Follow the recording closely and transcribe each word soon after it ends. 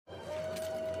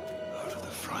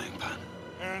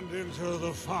And into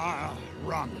the fire.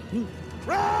 Run.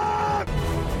 Run!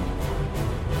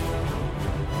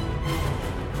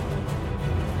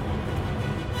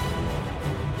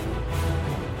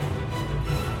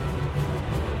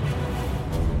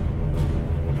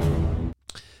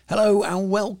 Hello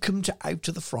and welcome to Out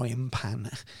of the Frying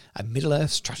Pan, a Middle-earth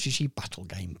strategy battle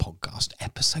game podcast,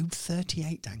 episode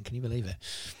 38, Dan. Can you believe it?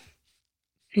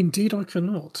 Indeed, I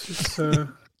cannot. It's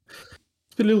been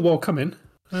a little while coming.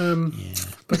 But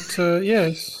it's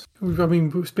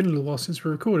been a little while since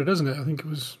we recorded, hasn't it? I think it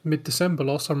was mid-December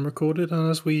last time we recorded, and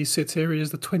as we sit here, it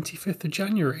is the 25th of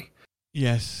January.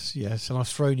 Yes, and I've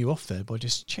thrown you off there by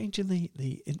just changing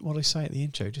the what I say at the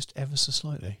intro just ever so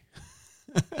slightly.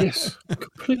 Yes,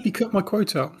 completely cut my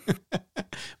quote out.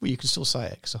 Well, you can still say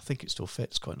it because I think it still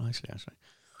fits quite nicely, actually.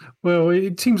 Well,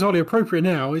 it seems highly appropriate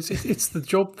now. It's the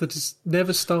job that is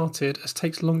never started as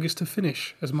takes longest to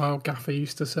finish, as my old gaffer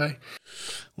used to say.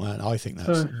 Well, I think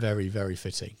that's very, very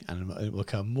fitting, and it will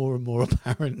become more and more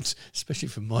apparent, especially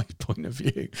from my point of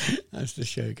view, as the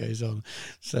show goes on.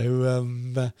 So,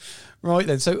 right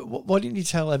then. So, why didn't you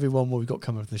tell everyone what we've got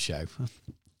coming for the show?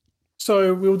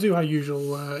 So we'll do our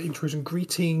usual intros and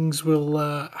greetings. We'll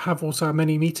have also our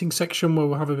many meeting section where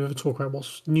we'll have a bit of a talk about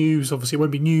what's news. Obviously, it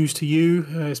won't be news to you.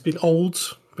 It's been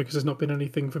old because there's not been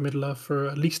anything for Middle-earth for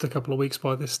at least a couple of weeks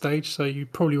by this stage, so you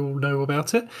probably all know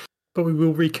about it. But we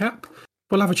will recap.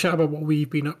 We'll have a chat about what we've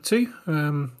been up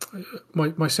to.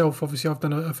 Myself, obviously, I've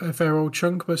done a fair old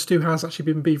chunk, but Stu has actually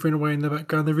been beavering away in the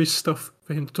background. There is stuff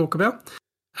for him to talk about.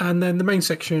 And then the main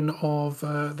section of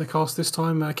the cast this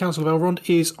time, Council of Elrond,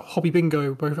 is Hobby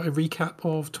Bingo, both a recap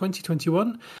of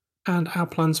 2021 and our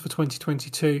plans for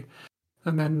 2022.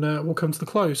 And then we'll come to the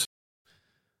close.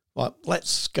 Well,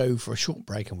 let's go for a short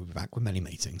break and we'll be back with many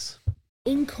meetings.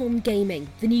 Incom Gaming,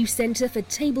 the new centre for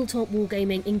tabletop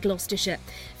wargaming in Gloucestershire.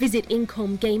 Visit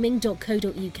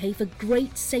incomgaming.co.uk for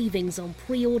great savings on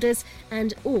pre-orders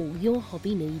and all your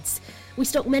hobby needs. We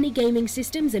stock many gaming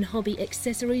systems and hobby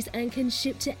accessories and can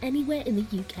ship to anywhere in the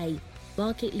UK.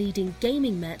 Market-leading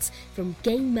gaming mats from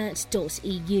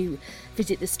gamemat.eu.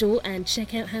 Visit the store and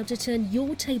check out how to turn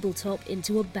your tabletop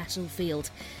into a battlefield.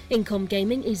 Incom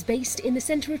Gaming is based in the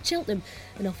centre of Cheltenham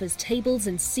and offers tables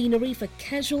and scenery for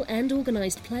casual and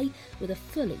organised play with a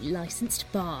fully licensed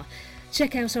bar.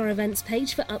 Check out our events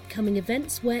page for upcoming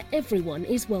events where everyone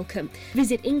is welcome.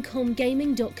 Visit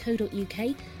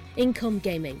incomgaming.co.uk. Incom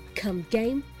Gaming. Come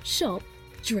game, shop,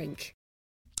 drink.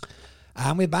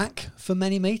 And we're back for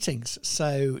many meetings.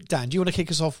 So, Dan, do you want to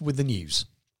kick us off with the news?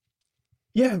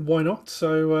 Yeah, why not?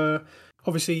 So,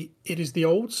 obviously, it is the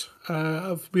olds.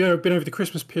 We have been over the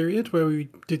Christmas period where we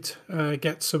did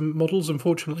get some models.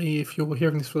 Unfortunately, if you're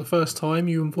hearing this for the first time,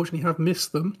 you unfortunately have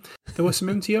missed them. There were some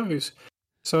MTOs.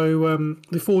 So,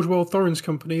 the Forge World Thorns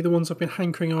Company, the ones I've been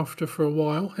hankering after for a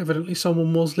while, evidently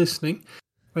someone was listening.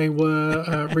 They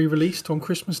were re-released on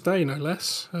Christmas Day, no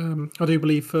less. I do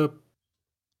believe for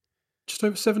just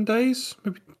over 7 days.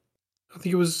 Maybe I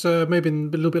think it was maybe a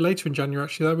little bit later in January,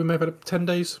 actually. We may have had 10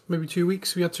 days, maybe 2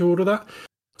 weeks. We had to order that.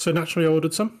 So naturally, I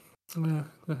ordered some.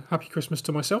 Happy Christmas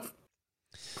to myself.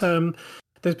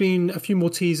 There's been a few more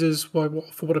teasers for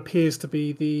what appears to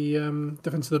be the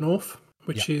Defence of the North,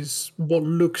 which is what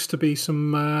looks to be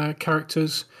some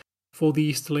characters for the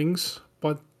Easterlings.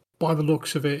 By the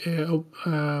looks of it,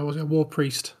 was it a war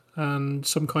priest and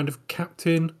some kind of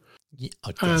captain? Yeah,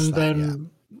 I guess and then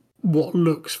what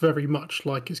looks very much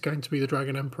like it's going to be the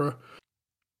Dragon Emperor.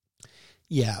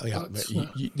 Yeah.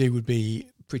 They would be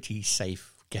pretty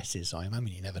safe guesses. I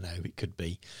mean, you never know. It could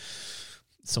be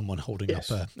someone holding up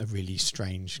a really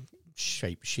strange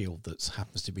shaped shield that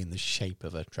happens to be in the shape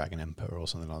of a Dragon Emperor or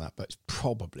something like that, but it's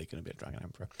probably going to be a Dragon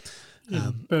Emperor.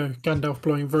 Gandalf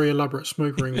blowing very elaborate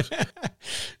smoke rings.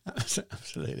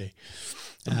 Absolutely.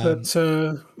 But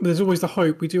there's always the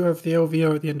hope. We do have the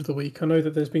LVO at the end of the week. I know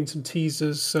that there's been some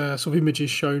teasers, sort of images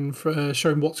showing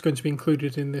what's going to be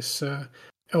included in this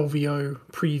LVO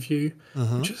preview,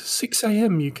 which is 6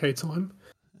 a.m. UK time.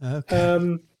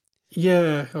 Okay.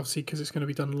 Yeah, obviously because it's going to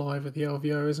be done live at the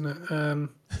LVO, isn't it?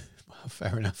 Well,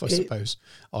 fair enough, I suppose.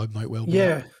 I might well be.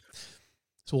 Yeah.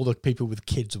 So all the people with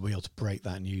kids will be able to break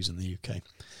that news in the UK.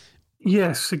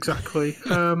 Yes, exactly.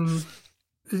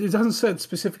 It hasn't said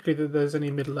specifically that there's any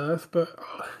Middle-earth, but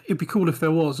it'd be cool if there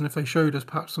was, and if they showed us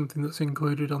perhaps something that's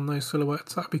included on those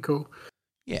silhouettes, that'd be cool.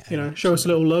 Yeah. Show us a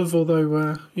little love,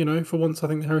 although, for once I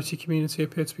think the Heresy community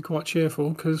appear to be quite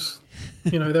cheerful because,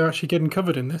 they're actually getting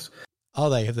covered in this. Are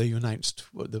they? Have they announced?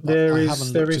 I haven't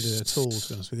looked at it at all, to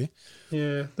be honest with you.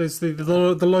 Yeah, there's the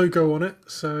logo on it,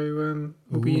 so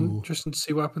it'll be interesting to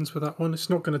see what happens with that one. It's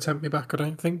not going to tempt me back, I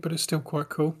don't think, but it's still quite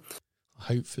cool.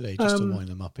 Hopefully, just to wind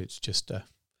them up, it's just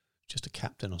just a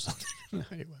captain or something. No,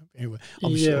 it won't.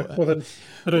 I'm sure. Well, then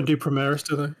they don't do Primaris,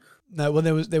 do they? No. Well,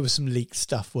 there was some leaked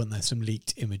stuff, weren't there? Some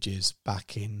leaked images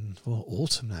back in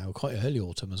autumn now, quite early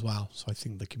autumn as well. So I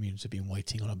think the community have been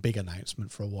waiting on a big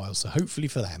announcement for a while. So hopefully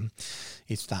for them,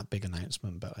 it's that big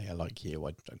announcement. But yeah, like you,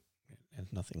 I don't.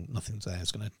 Nothing's there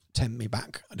is going to tempt me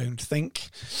back, I don't think.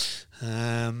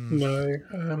 No,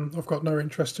 I've got no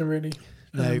interest in really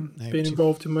being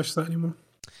involved in most of that anymore.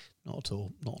 Not at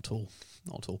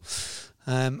all.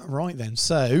 Right then,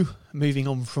 so moving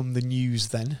on from the news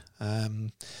then. I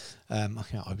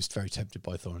was very tempted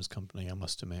by Thorin's Company, I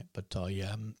must admit, but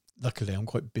luckily I'm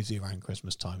quite busy around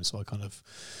Christmas time, so I kind of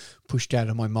pushed it out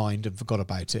of my mind and forgot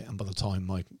about it, and by the time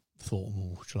I thought,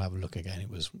 shall I have a look again, it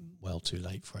was well too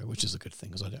late for it, which is a good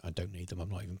thing, because I don't need them. I've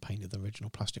not even painted the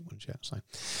original plastic ones yet.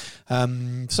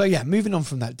 So yeah, moving on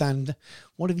from that, Dan,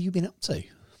 what have you been up to?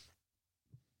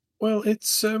 Well,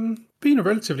 it's been a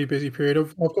relatively busy period.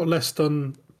 I've got less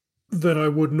done than I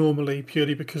would normally,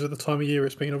 purely because of the time of year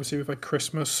it's been. Obviously, we've had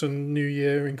Christmas and New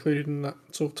Year included in that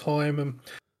sort of time, and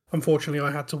unfortunately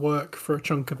I had to work for a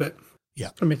chunk of it.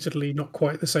 Yeah. Admittedly, not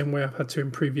quite the same way I've had to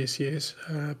in previous years,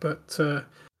 but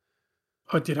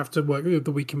I did have to work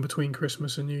the week in between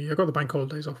Christmas and New Year. I got the bank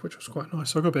holidays off, which was quite nice,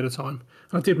 so I got a bit of time.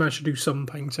 I did manage to do some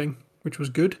painting, which was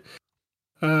good.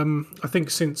 I think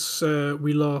since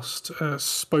we last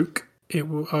spoke,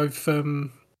 I've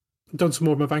done some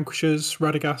more of my Vanquishers,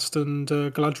 Radagast and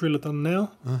Galadriel are done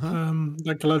now.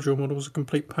 That Galadriel model was a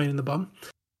complete pain in the bum.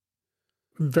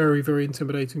 Very, very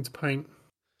intimidating to paint.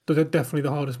 But they're definitely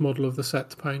the hardest model of the set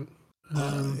to paint.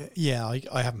 I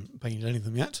haven't painted any of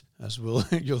them yet, as will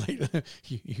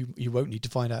you won't need to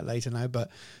find out later now,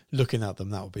 but looking at them,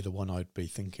 that would be the one I'd be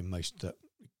thinking most that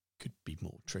could be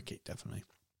more tricky, definitely.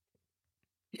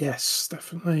 Yes,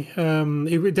 definitely.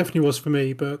 It definitely was for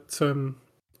me, but in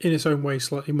its own way,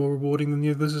 slightly more rewarding than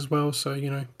the others as well. So,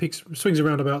 peaks, swings and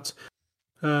roundabouts.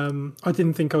 I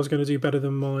didn't think I was going to do better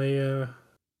than my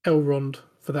Elrond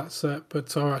for that set,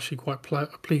 but I'm actually quite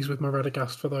pleased with my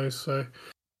Radagast for those. So,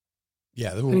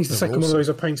 yeah, and he's the second one of those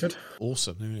I've painted.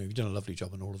 Awesome. You've done a lovely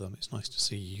job on all of them. It's nice to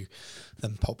see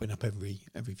them popping up every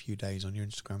few days on your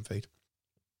Instagram feed.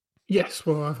 Yes,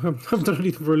 well, I haven't done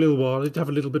anything for a little while. I did have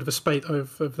a little bit of a spate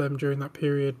of them during that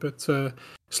period, but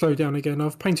slowed down again.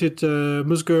 I've painted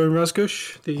Musgo and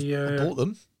Razgush. I bought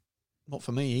them. Not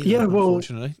for me either,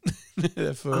 unfortunately.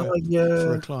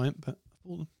 for a client, but I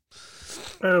bought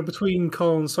them. Between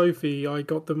Carl and Sophie, I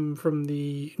got them from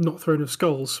the Not Throne of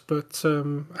Skulls, but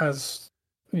as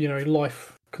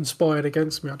life conspired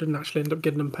against me, I didn't actually end up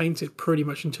getting them painted pretty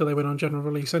much until they went on general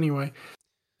release anyway.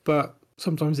 But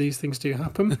sometimes these things do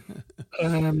happen.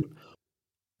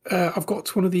 I've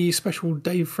got one of the special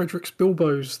Dave Fredericks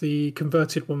Bilbos, the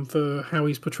converted one for how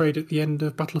he's portrayed at the end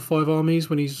of Battle of Five Armies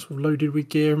when he's loaded with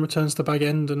gear and returns to Bag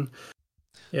End. And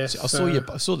yes, I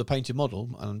saw the painted model,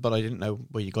 but I didn't know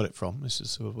where you got it from.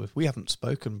 We haven't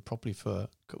spoken properly for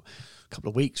a couple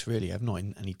of weeks, really. I've not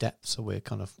in any depth, so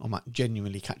I might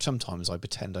genuinely catch. Sometimes I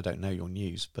pretend I don't know your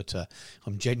news, but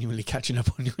I'm genuinely catching up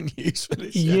on your news for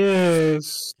this.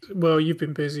 Yes, well, you've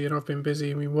been busy and I've been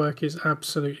busy. I mean, work is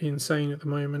absolutely insane at the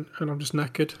moment, and I'm just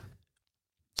knackered.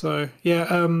 So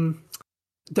yeah,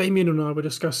 Damien and I were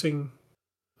discussing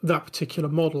that particular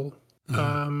model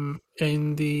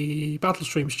in the Battle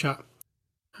Streams chat,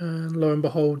 and lo and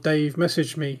behold, Dave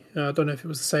messaged me. I don't know if it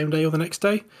was the same day or the next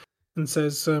day, and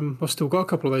says, I've still got a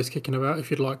couple of those kicking about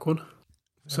if you'd like one.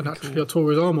 So naturally, cool. I tore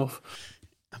his arm off.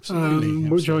 Absolutely.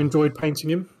 Which I enjoyed painting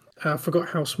him. I forgot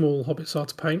how small hobbits are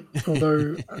to paint,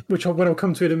 although, when I'll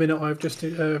come to in a minute, I've just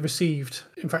received,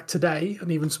 in fact, today,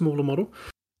 an even smaller model.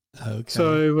 Okay.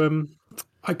 So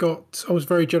I was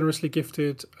very generously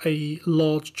gifted a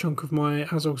large chunk of my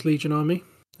Azog's Legion army.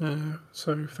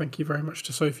 So thank you very much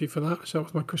to Sophie for that. So that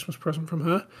was my Christmas present from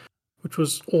her, which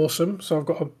was awesome. So I've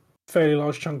got a fairly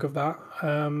large chunk of that.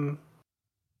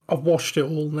 I've washed it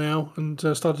all now and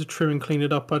started to trim and clean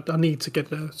it up. I need to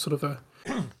get a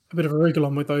bit of a wriggle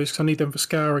on with those because I need them for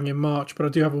scouring in March, but I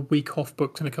do have a week off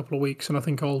booked in a couple of weeks, and I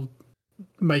think I'll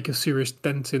make a serious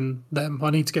dent in them. I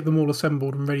need to get them all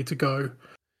assembled and ready to go,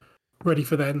 ready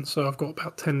for then. So I've got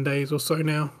about 10 days or so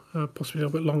now, possibly a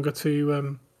little bit longer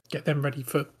to get them ready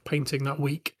for painting that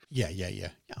week. Yeah.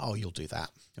 Oh, you'll do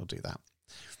that.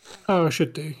 Oh, I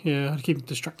should do. Yeah, I keep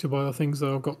distracted by other things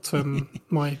though. I've got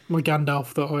my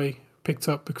Gandalf that I picked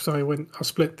up because I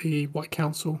split the White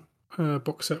Council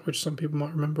box set, which some people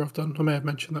might remember I've done. I may have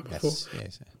mentioned that before.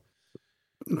 Yes.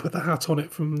 Put the hat on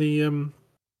it from the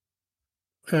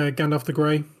Gandalf the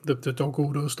Grey, the Dog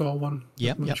Order style one.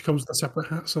 Yep. Which comes with a separate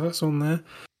hat, so that's on there.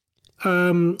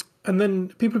 And then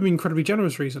people have been incredibly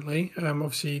generous recently.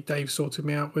 Obviously, Dave sorted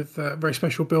me out with a very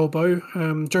special Bilbo.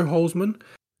 Joe Holzman.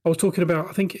 I was talking about,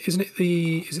 I think, is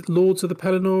it Lords of the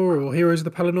Pelennor or Heroes of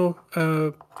the Pelennor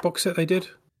box set they did?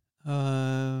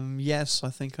 Yes, I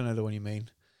think I know the one you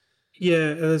mean.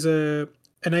 Yeah, there's an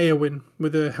Eowyn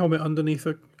with a helmet underneath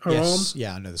her arm.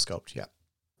 Yeah, I know the sculpt, yeah.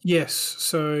 Yes,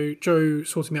 so Joe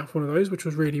sorted me out for one of those, which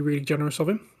was really, really generous of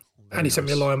him. And he sent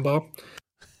me a Lion Bar,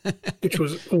 which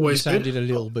was always you sounded good. a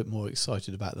little bit more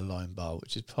excited about the Lion Bar,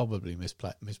 which is probably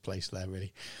misplaced there,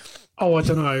 really. Oh, I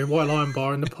don't know. White Lion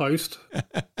Bar in the post.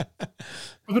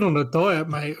 I've been on a diet,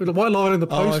 mate. The White Lion in the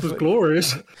post was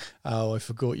glorious. Oh, I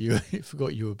forgot you.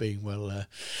 Forgot you were being well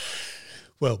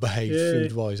behaved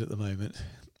food-wise at the moment.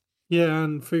 Yeah,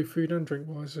 and food and drink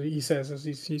wise, he says as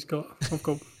he's got. I've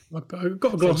got a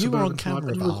glass. So you of were on bourbon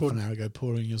camera tonight, about half an hour ago,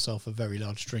 pouring yourself a very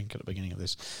large drink at the beginning of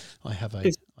this.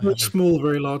 It's a small,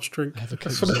 very large drink. I have a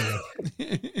Coke Zero.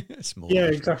 Small. Yeah,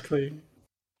 exactly.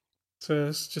 So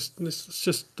it's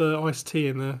just iced tea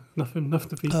in there. Nothing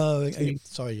to be. Oh,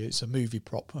 sorry, it's a movie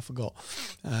prop. I forgot.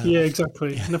 Yeah,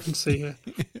 exactly. Yeah. Nothing to see here.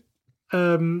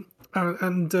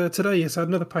 And today, yes, I had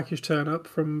another package turn up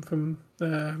from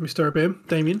Mr. Abim,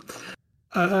 Damien.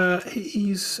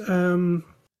 He's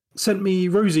sent me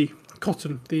Rosie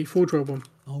Cotton, the Forge World one.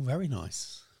 Oh, very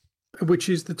nice. Which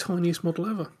is the tiniest model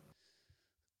ever.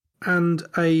 And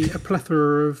a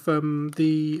plethora of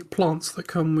the plants that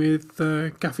come with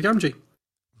Gaffer Gamgee.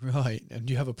 Right. And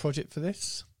do you have a project for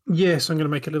this? Yes, I'm going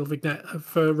to make a little vignette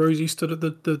of Rosie stood at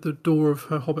the door of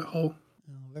her hobbit hole.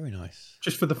 Oh, very nice.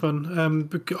 Just for the fun.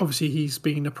 Obviously, he's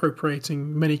been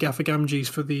appropriating many Gaffer Gamgees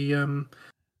for the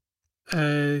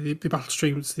battle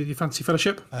streams, the Fantasy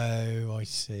Fellowship. Oh, I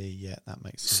see. Yeah, that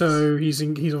makes sense. So he's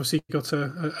obviously got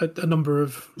a number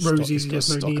of Rosies he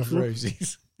has no need for.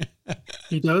 Rosies.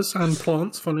 He does, and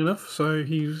plants, funnily enough. So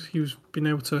he's been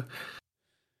able to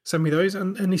send me those,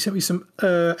 and he sent me some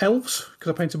elves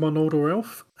because I painted my Noldor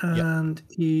elf, and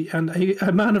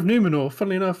a man of Numenor.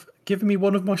 Funnily enough, giving me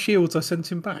one of my shields, I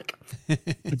sent him back.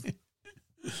 And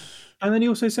then he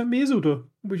also sent me Isildur,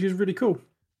 which is really cool.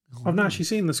 Oh, I've not actually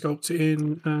seen the sculpt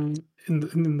in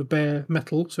the bare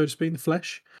metal, so to speak, the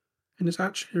flesh, and it's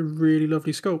actually a really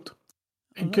lovely sculpt.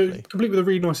 And complete with a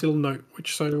really nice little note,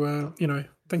 which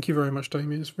thank you very much,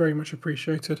 Damien. It's very much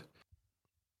appreciated.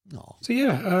 Oh. So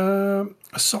yeah,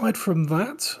 aside from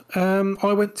that,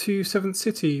 I went to Seventh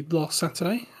City last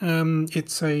Saturday.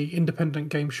 It's a independent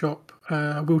game shop.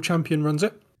 Will Champion runs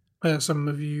it. Some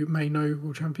of you may know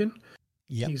Will Champion.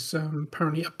 Yep. He's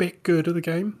apparently a bit good at the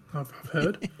game, I've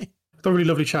heard. They're a really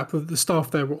lovely chap. The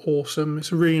staff there were awesome.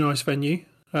 It's a really nice venue.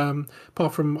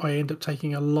 Apart from I end up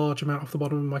taking a large amount off the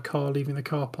bottom of my car, leaving the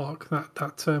car park.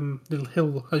 That little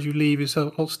hill as you leave is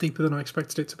a lot steeper than I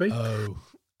expected it to be. Oh,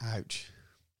 ouch.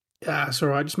 Yeah, it's all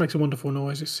right. It just makes a wonderful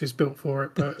noise. It's built for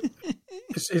it, but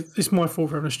it's my fault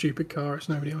for having a stupid car. It's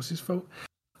nobody else's fault.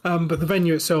 But the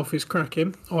venue itself is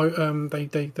cracking.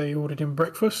 They ordered in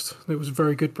breakfast. It was a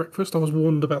very good breakfast. I was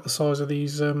warned about the size of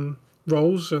these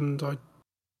rolls, and I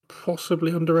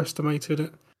possibly underestimated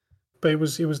it. But it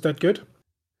was dead good.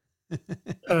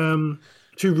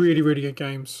 Two really, really good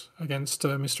games against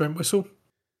Mr. Entwistle.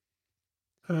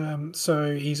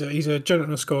 So he's a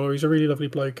gentleman scholar. He's a really lovely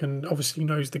bloke, and obviously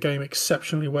knows the game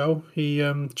exceptionally well. He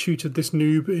tutored this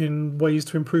noob in ways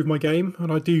to improve my game,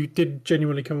 and I did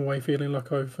genuinely come away feeling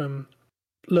like I've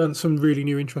learned some really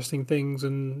new, interesting things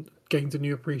and gained a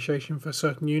new appreciation for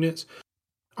certain units.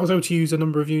 I was able to use a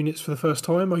number of units for the first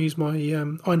time. I used my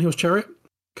Iron Hills Chariot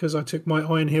because I took my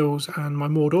Iron Hills and my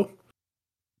Mordor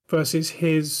versus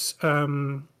his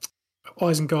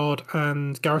Isengard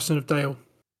and Garrison of Dale.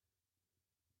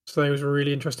 So those were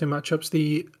really interesting matchups.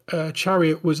 The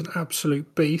Chariot was an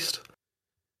absolute beast.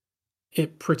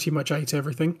 It pretty much ate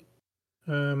everything.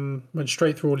 Went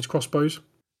straight through all his crossbows.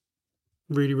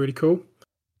 Really, really cool.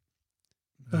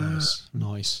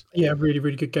 Nice. Yeah, really,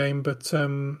 really good game. But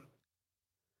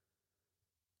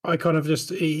I kind of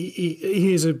just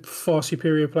he is a far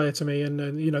superior player to me, and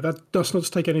that does not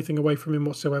take anything away from him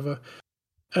whatsoever.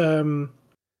 Dane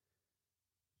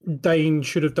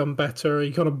should have done better.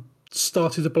 He kind of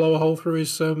started to blow a hole through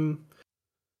his sort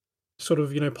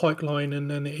of pipeline,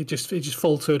 and then it just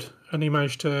faltered, and he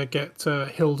managed to get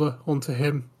Hilda onto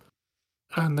him,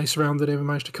 and they surrounded him and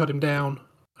managed to cut him down,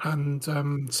 and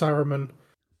Saruman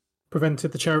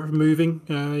prevented the chariot from moving.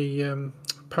 He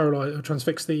paralyzed or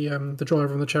transfixed the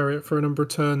driver on the chariot for a number of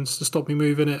turns to stop me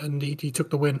moving it, and he took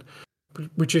the win,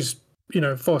 which is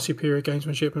far superior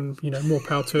gamesmanship, and more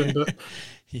power to him. But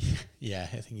yeah,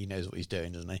 I think he knows what he's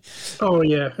doing, doesn't he? Oh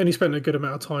yeah, and he spent a good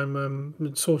amount of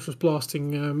time Sorceress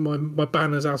blasting my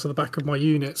banners out of the back of my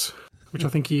units. which I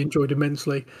think he enjoyed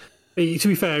immensely. To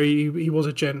be fair, he was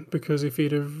a gent, because if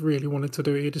he'd have really wanted to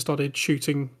do it, he'd have started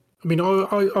shooting. I mean,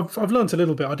 I've learnt a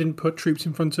little bit. I didn't put troops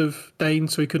in front of Dane,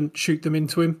 so he couldn't shoot them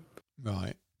into him.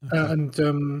 Right. Okay. And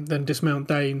then dismount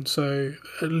Dane. So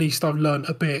at least I've learnt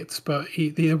a bit. But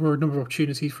there were a number of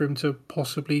opportunities for him to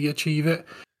possibly achieve it,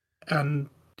 and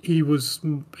he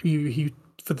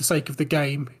for the sake of the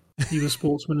game, he was a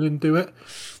sportsman and didn't do it,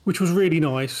 which was really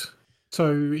nice.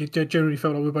 So it generally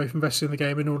felt like we were both invested in the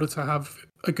game in order to have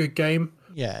a good game.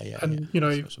 Yeah. And That's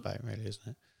what it's about, really, isn't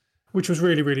it? Which was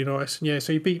really, really nice. And yeah,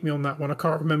 so he beat me on that one. I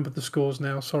can't remember the scores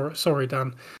now. Sorry,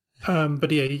 Dan. But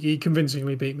yeah, he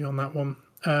convincingly beat me on that one.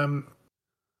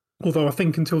 Although I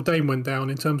think until Dane went down,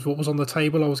 in terms of what was on the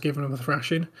table, I was giving him a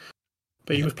thrashing.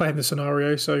 But he was playing the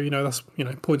scenario, so that's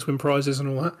points win prizes and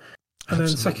all that. And Absolutely.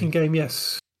 then second game,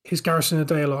 yes, his Garrison of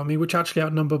Dale army, which actually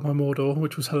outnumbered my Mordor,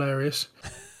 which was hilarious.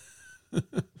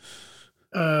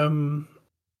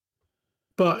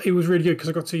 But it was really good because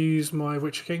I got to use my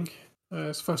Witcher King.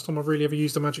 It's the first time I've really ever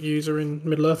used a magic user in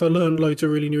Middle-earth. I learned loads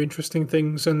of really new interesting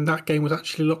things, and that game was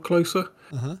actually a lot closer.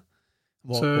 Uh-huh.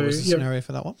 What was the scenario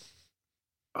for that one?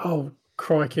 Oh,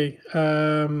 crikey.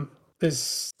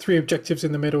 There's 3 objectives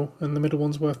in the middle, and the middle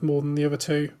one's worth more than the other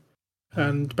 2.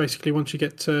 And basically, once you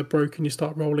get broken, you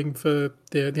start rolling for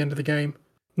the end of the game.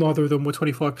 Neither of them were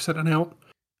 25% and out.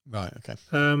 Right, okay.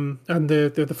 And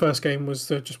the first game was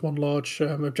just one large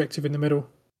objective in the middle.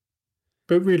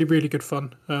 But really, really good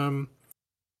fun.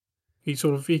 He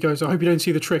goes, I hope you don't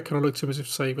see the trick. And I looked at him as if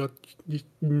to say, well,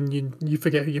 you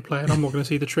forget who you're playing. I'm not going to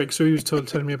see the trick. So he was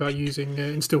telling me about using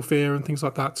Instill Fear and things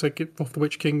like that to get off the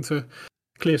Witch King to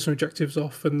clear some objectives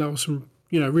off. And that was some,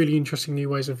 really interesting new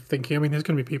ways of thinking. I mean, there's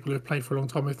going to be people who've played for a long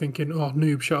time who are thinking, oh,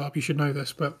 noob, shut up, you should know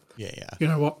this. But yeah. You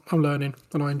know what? I'm learning,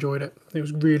 and I enjoyed it. It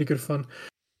was really good fun.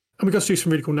 And we got to do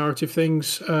some really cool narrative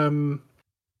things.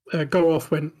 Go-Off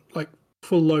went like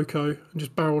full loco and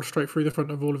just barreled straight through the front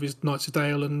of all of his Knights of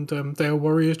Dale and Dale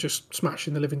warriors, just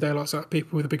smashing the living daylights out of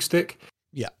people with a big stick.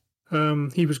 Yeah.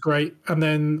 He was great. And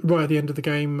then right at the end of the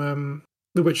game,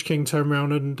 the Witch King turned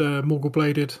around and Morgul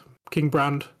bladed King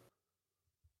Brand.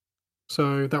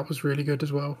 So that was really good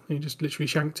as well. He just literally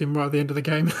shanked him right at the end of the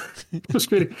game. It was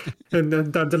really, and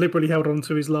then Dan deliberately held on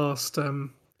to his last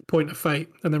point of fate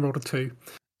and then rolled a 2.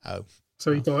 Oh.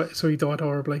 So he died. So he died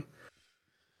horribly.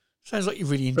 Sounds like you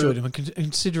really enjoyed him, and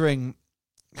considering,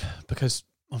 because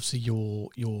obviously your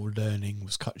learning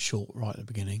was cut short right at the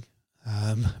beginning,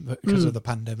 because of the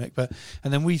pandemic.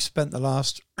 And then we've spent the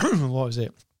last what was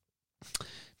it,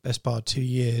 best part 2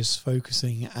 years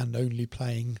focusing and only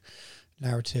playing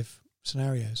narrative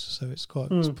scenarios. So it's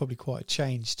probably quite a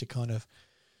change to kind of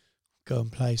go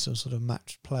and play some sort of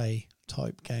match play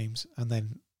type games, and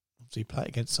then obviously play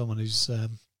against someone who's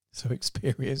so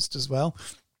experienced as well.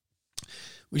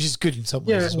 Which is good in some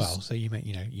ways as well. So you know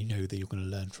that you're going to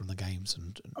learn from the games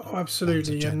and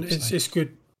absolutely, and it's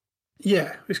good.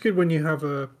 Yeah, it's good when you have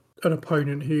an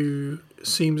opponent who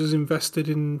seems as invested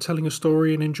in telling a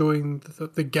story and enjoying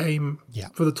the game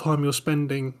for the time you're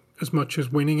spending as much as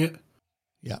winning it.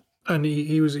 Yeah, and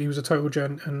he was a total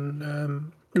gent,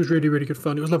 and it was really, really good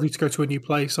fun. It was lovely to go to a new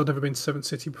place. I'd never been to Seventh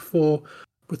City before.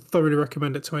 Would thoroughly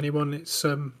recommend it to anyone. It's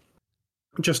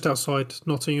just outside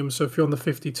Nottingham, so if you're on the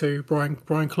 52 Brian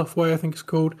Clough Way, I think it's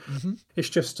called. Mm-hmm. It's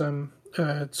just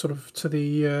sort of to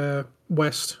the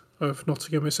west of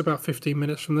Nottingham. It's about 15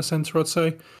 minutes from the centre, I'd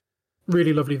say.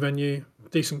 Really lovely venue,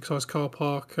 decent sized car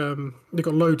park. They've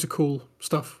got loads of cool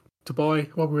stuff to buy.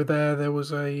 While we were there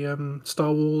was a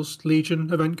Star Wars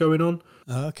Legion event going on.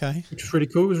 Oh, okay. Which was really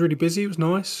cool. It was really busy. It was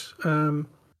nice.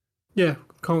 Yeah,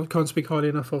 can't speak highly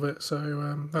enough of it. So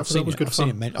that was good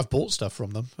fun. I've bought stuff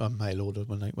from them on mail order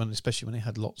especially when they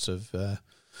had lots of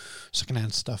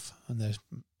secondhand stuff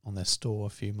on their store a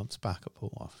few months back.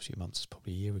 A few months, it's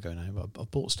probably a year ago now. But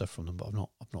I've bought stuff from them, but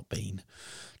I've not been.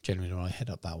 Generally, when I head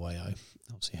up that way, I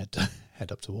obviously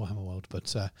head up to Warhammer World.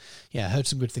 But I heard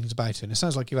some good things about it, and it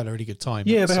sounds like you had a really good time.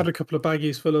 Yeah, they had a couple of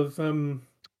baggies full of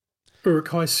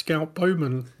Uruk-hai Scout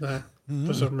Bowmen there.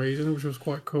 For some reason, which was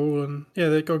quite cool. And yeah,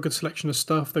 they got a good selection of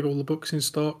stuff. They got all the books in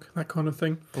stock, that kind of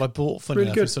thing. Well, I bought, funny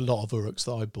enough, it's a lot of Uruks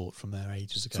that I bought from there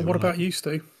ages ago. So what about you,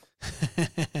 Stu?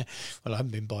 Well, I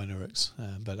haven't been buying Uruks,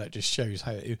 but that just shows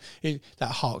how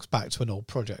that harks back to an old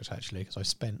project, actually, because I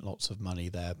spent lots of money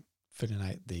there filling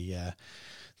out the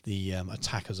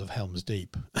Attackers of Helm's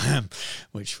Deep,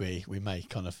 which we may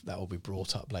kind of, that will be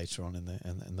brought up later on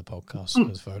in the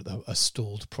podcast as for a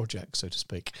stalled project, so to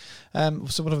speak.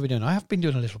 So what have I been doing? I have been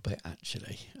doing a little bit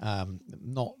actually,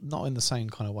 not in the same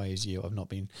kind of way as you. I've not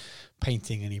been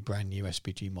painting any brand new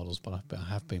SPG models, but I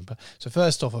have been. But so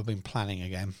first off, I've been planning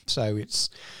again. So it's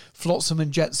flotsam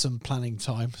and jetsam planning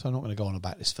time. So I'm not going to go on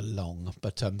about this for long.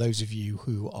 But those of you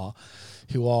who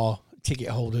are ticket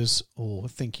holders, or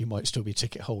think you might still be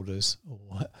ticket holders,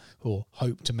 or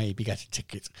hope to maybe get a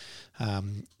ticket,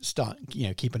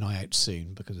 keep an eye out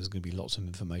soon, because there's going to be lots of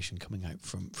information coming out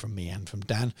from me and from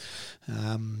Dan.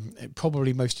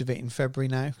 Probably most of it in February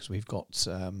now, because we've got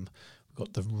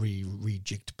the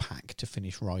rejigged pack to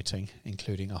finish writing,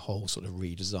 including a whole sort of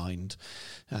redesigned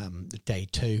day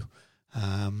 2.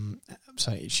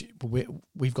 So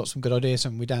we've got some good ideas,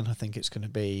 haven't we, Dan? I think it's going to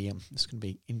be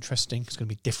interesting. It's going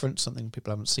to be different, something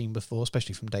people haven't seen before,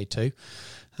 especially from day 2.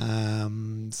 So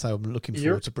I'm looking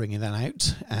forward to bringing that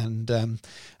out, and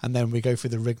then we go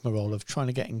through the rigmarole of trying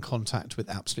to get in contact with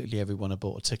absolutely everyone who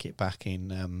bought a ticket back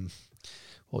in.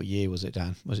 What year was it,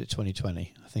 Dan? Was it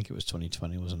 2020? I think it was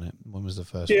 2020, wasn't it? When was the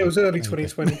first one? It was early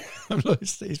 2020.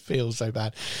 It feels so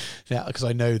bad. Yeah, because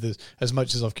I know that as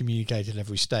much as I've communicated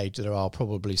every stage, there are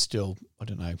probably still,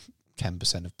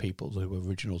 10% of people who were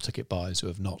original ticket buyers who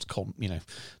have not,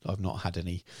 I've not had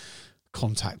any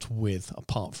contact with,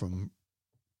 apart from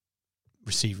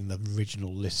receiving the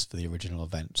original list for the original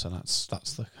event. So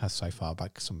that's how so far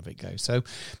back some of it goes. So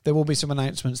there will be some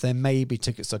announcements. There may be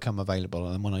tickets that come available,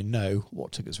 and when I know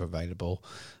what tickets are available,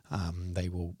 they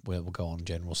will go on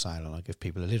general sale, and I'll give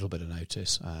people a little bit of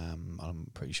notice.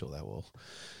 I'm pretty sure they will.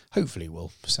 Hopefully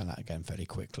we'll sell out again fairly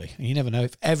quickly. And you never know,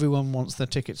 if everyone wants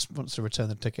to return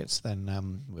the tickets,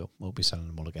 then we'll be selling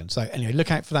them all again. So anyway,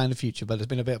 look out for that in the future. But there's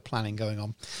been a bit of planning going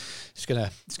on. It's gonna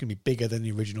be bigger than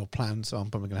the original plan, so I'm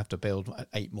probably gonna have to build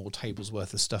 8 more tables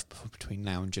worth of stuff between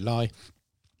now and July.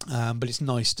 But it's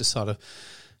nice to sort of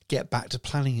get back to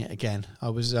planning it again. I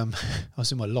was in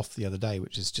my loft the other day,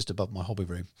 which is just above my hobby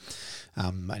room,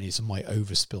 and it's my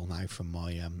overspill now from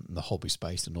my the hobby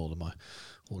space, and all of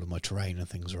my terrain and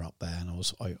things are up there.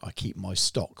 And I keep my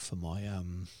stock for my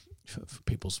for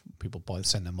people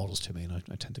send their models to me, and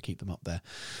I tend to keep them up there.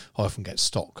 I often get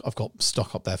stock. I've got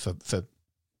stock up there for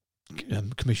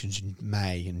commissions in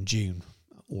May and June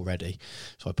already,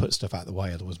 so I put stuff out the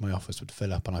way, otherwise my office would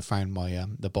fill up. And I found my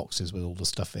the boxes with all the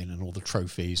stuff in and all the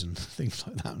trophies and things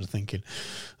like that. I was thinking,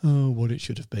 what it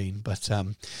should have been. But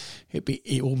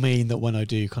it will mean that when I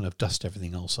do kind of dust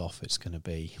everything else off, it's going to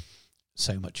be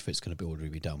so much of it's going to be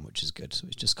already done, which is good. So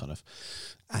it's just kind of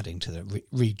adding to the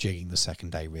rejigging the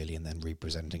second day really, and then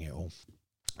representing it all.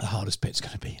 The hardest bit's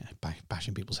going to be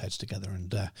bashing people's heads together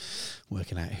and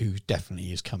working out who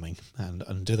definitely is coming,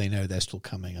 and do they know they're still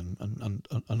coming,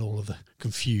 and all of the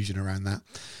confusion around that,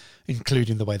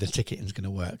 including the way the ticketing is going to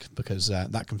work, because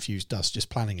that confused us just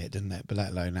planning it, didn't it? But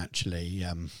let alone actually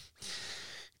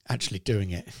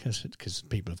doing it, because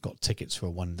people have got tickets for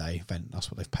a 1-day event.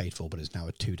 That's what they've paid for, but it's now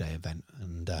a 2-day event,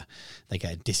 and they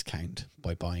get a discount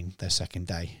by buying their second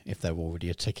day if they're already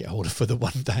a ticket holder for the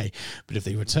 1 day. But if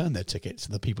they return their tickets,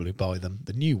 the people who buy them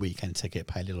the new weekend ticket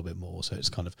pay a little bit more. So it's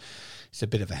a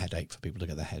bit of a headache for people to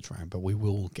get their heads around, but we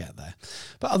will get there.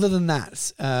 But other than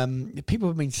that, people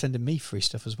have been sending me free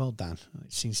stuff as well, Dan.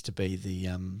 It seems to be the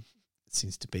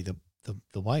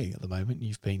way at the moment.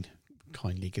 You've been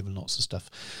kindly given lots of stuff.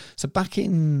 So back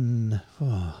in,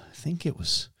 I think it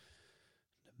was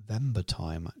November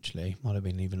time, actually, might have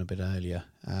been even a bit earlier.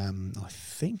 I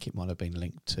think it might have been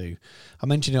linked to, I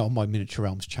mentioned it on my Miniature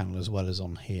Realms channel as well as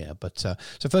on here. But so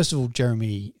first of all,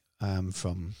 Jeremy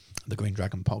from the Green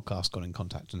Dragon podcast got in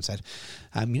contact and said,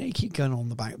 you keep going on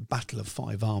about Battle of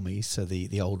Five Armies, so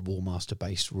the old Warmaster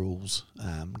based rules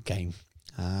game.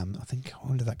 I think,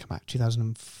 when did that come out?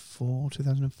 2004,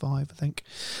 2005, I think.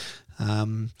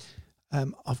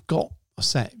 I've got a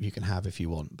set you can have if you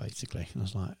want, basically. And I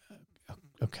was like,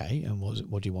 okay, and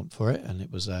what do you want for it? And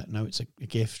it was, no, it's a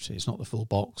gift. It's not the full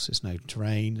box. It's no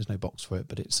terrain. There's no box for it,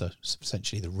 but it's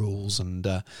essentially the rules and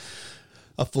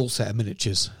a full set of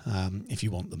miniatures if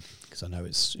you want them, because I know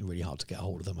it's really hard to get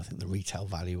hold of them. I think the retail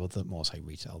value of them, or say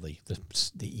retail, the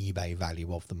eBay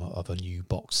value of them, of a new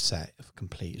box set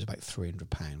complete, is about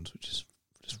 £300, which is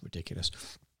just ridiculous.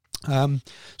 So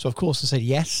of course I said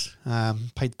yes,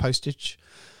 paid the postage,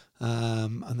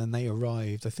 and then they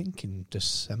arrived, I think in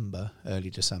early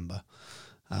December.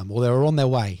 Well, they were on their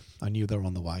way. I knew they were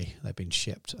on the way. They'd been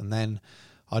shipped, and then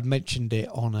I'd mentioned it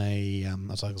on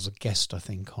as I was a guest, I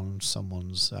think, on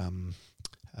someone's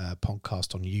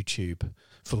podcast on YouTube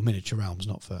for Miniature Realms,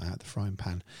 not for Out the Frying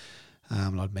Pan.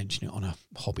 And I'd mention it on a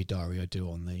hobby diary I do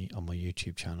on my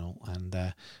YouTube channel. And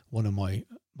one of my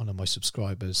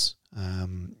subscribers,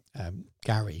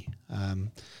 Gary,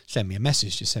 sent me a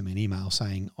message, just sent me an email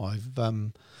saying I've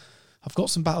got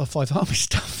some Battle of Five Armies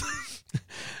stuff.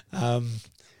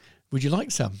 Would you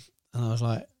like some? And I was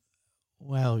like,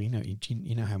 well, you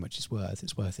know how much it's worth.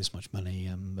 It's worth this much money.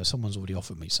 Someone's already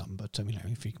offered me some, but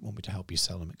if you want me to help you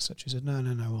sell them, etc. He said, no.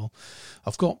 Well,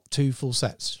 I've got 2 full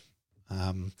sets.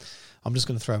 I'm just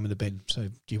going to throw them in the bin. So,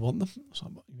 do you want them?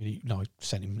 So, I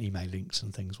sent him email links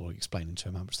and things, or explaining to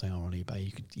him how much they are on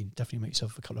eBay. You definitely make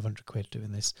yourself a couple of £100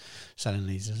 doing this, selling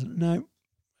these. He said, no,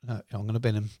 I'm going to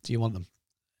bin them. Do you want them?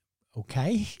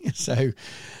 Okay. So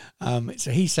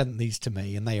he sent these to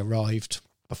me, and they arrived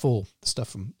before the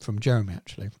stuff from Jeremy,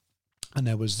 actually. And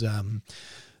there was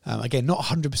again, not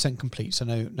 100% complete, so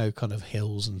no kind of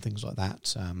hills and things like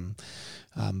that,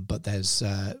 but there's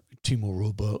 2 more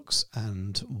rule books,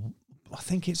 and I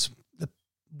think it's the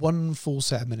 1 full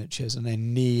set of miniatures and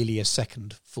then nearly a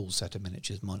second full set of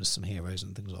miniatures minus some heroes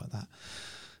and things like that.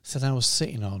 So then I was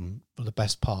sitting on the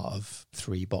best part of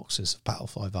 3 boxes of Battle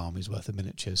 5 Armies worth of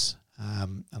miniatures,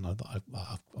 and I thought,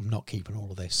 I'm not keeping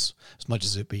all of this, as much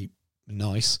as it'd be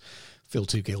nice. Feel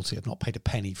too guilty. I've not paid a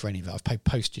penny for any of it. I've paid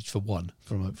postage for 1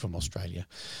 from Australia,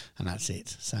 and that's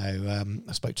it. So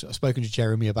I've spoken to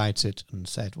Jeremy about it and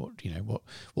said, what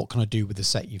can I do with the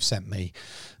set you've sent me?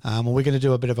 And we're going to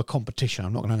do a bit of a competition.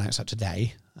 I'm not going to announce that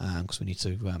today because we need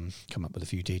to come up with a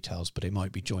few details, but it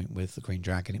might be joint with the Green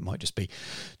Dragon. It might just be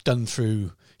done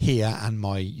through here and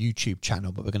my YouTube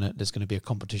channel, but there's going to be a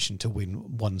competition to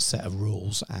win 1 set of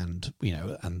rules and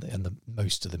the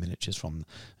most of the miniatures from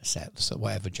the set. So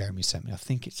whatever Jeremy sent me, I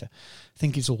think it's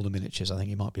all the miniatures. I think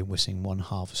he might be missing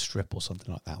 1/2 a strip or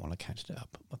something like that when I counted it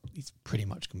up. It's pretty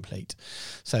much complete.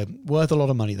 So worth a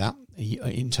lot of money, that,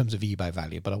 in terms of eBay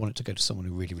value, but I want it to go to someone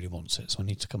who really, really wants it. So I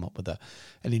need to come up with an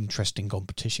interesting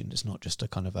competition. It's not just a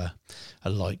kind of a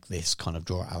like this kind of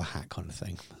draw out of a hat kind of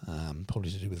thing. Probably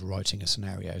to do with writing a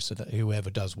scenario so that whoever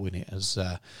does win it has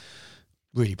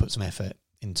really put some effort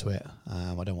into it.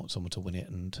 I don't want someone to win it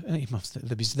and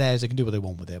it's theirs, they can do what they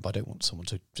want with it, but I don't want someone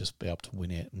to just be able to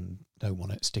win it and don't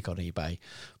want it, stick on eBay,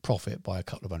 profit by a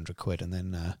couple of £100 and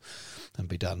then and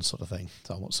be done, sort of thing.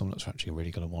 So I want someone that's actually really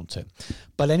going to want it.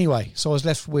 But anyway, so I was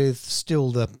left with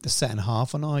still the set and a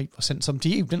half, and I sent some to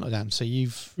you, didn't I, Dan? So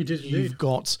you've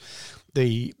got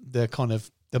the kind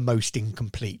of the most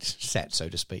incomplete set, so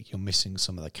to speak. You're missing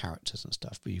some of the characters and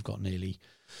stuff, but you've got nearly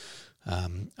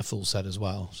a full set as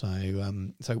well. So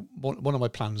one of my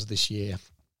plans this year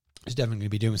is definitely going to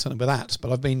be doing something with that.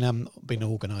 But I've been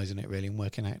organising it really and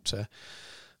working out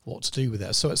what to do with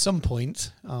it. So at some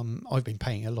point, I've been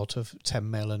painting a lot of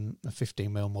 10mm and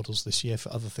 15mm models this year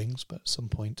for other things. But at some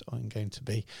point, I'm going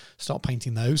to start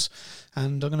painting those,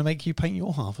 and I'm going to make you paint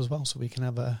your half as well, so we can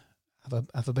have a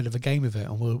bit of a game of it.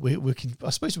 And we can.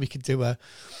 I suppose we could do a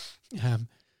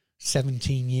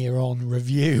 17-year-on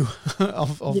review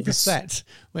of the set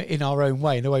in our own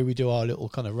way. In the way we do our little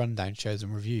kind of rundown shows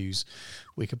and reviews,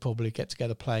 we could probably get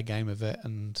together, play a game of it,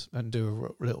 and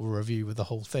do a little review with the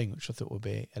whole thing, which I thought would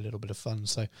be a little bit of fun.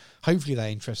 So hopefully that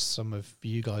interests some of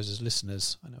you guys as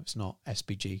listeners. I know it's not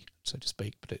SPG, so to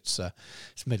speak, but it's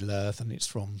Middle Earth, and it's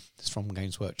from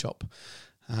Games Workshop.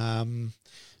 But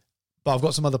I've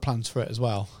got some other plans for it as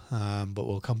well. But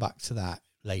we'll come back to that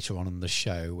later on in the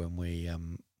show when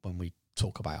we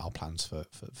talk about our plans for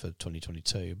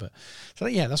 2022. But so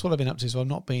yeah, that's what I've been up to. So I've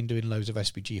not been doing loads of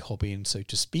SPG hobbying, so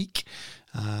to speak,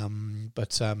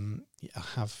 but I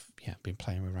have been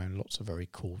playing around lots of very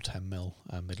cool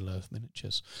 10mm Middle Earth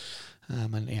miniatures,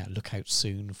 and look out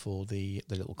soon for the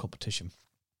little competition.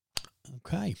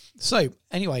 Okay, so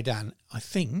anyway, Dan, I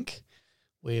think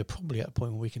we're probably at a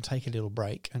point where we can take a little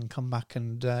break and come back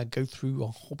and go through a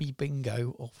hobby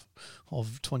bingo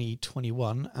of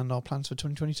 2021 and our plans for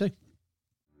 2022.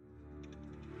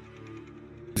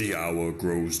 The hour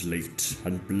grows late,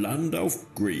 and Blandalf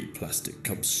Grey Plastic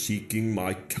comes seeking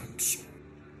my counsel.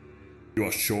 You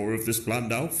are sure of this,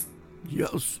 Blandalf?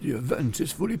 Yes, the event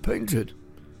is fully painted.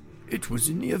 It was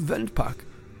in the event pack,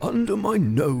 under my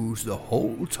nose the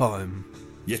whole time.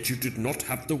 Yet you did not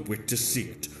have the wit to see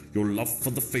it. Your love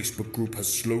for the Facebook group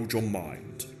has slowed your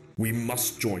mind. We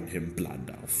must join him,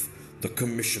 Blandalf. The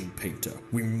commission painter.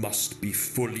 We must be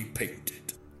fully painted.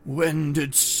 When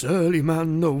did Surly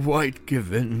Man the White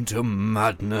give in to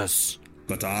madness?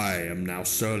 But I am now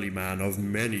Surly Man of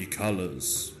many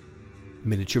colours.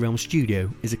 Miniature Realm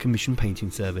Studio is a commission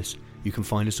painting service. You can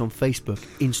find us on Facebook,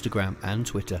 Instagram and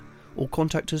Twitter, or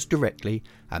contact us directly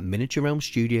at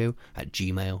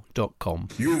miniaturerealmstudio@gmail.com.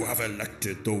 You have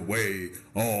elected the way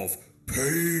of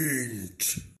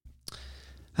paint.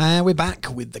 We're back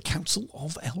with the Council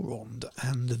of Elrond,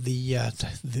 and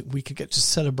we could get to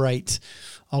celebrate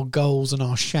our goals and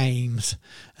our shames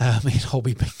in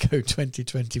Hobby Bingo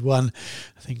 2021.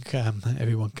 I think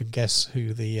everyone can guess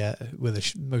who where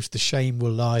most of the shame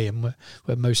will lie, and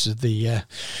where most of the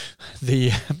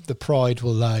pride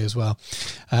will lie as well.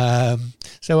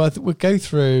 So we'll go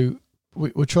through.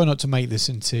 We'll try not to make this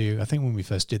into... I think when we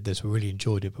first did this, we really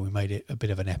enjoyed it, but we made it a bit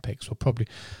of an epic. So we'll probably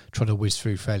try to whiz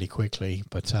through fairly quickly.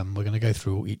 But we're going to go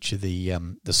through each of the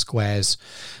squares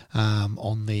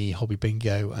on the Hobby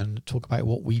Bingo and talk about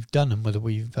what we've done and whether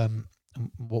we've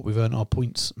what we've earned our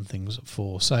points and things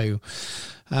for. So,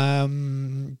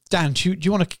 Dan, do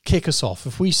you want to kick us off?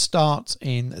 If we start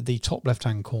in the top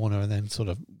left-hand corner and then sort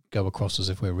of go across as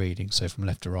if we're reading, so from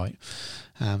left to right.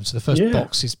 So the first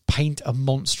box is paint a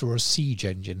monster or a siege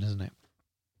engine, isn't it?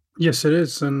 Yes, it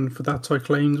is. And for that, I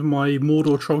claimed my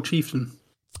Mordor Troll Chieftain.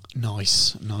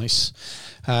 Nice.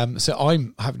 So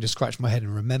I'm having to scratch my head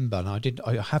and remember, and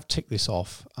I have ticked this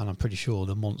off, and I'm pretty sure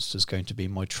the monster's going to be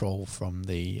my troll from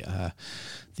the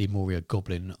Moria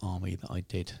Goblin army that I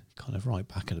did kind of right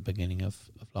back at the beginning of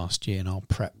last year, and I'll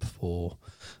prep for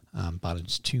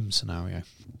Balanced Tomb scenario.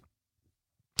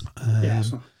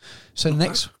 So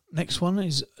the next one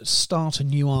is start a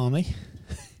new army.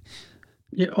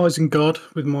 Yeah, Isengard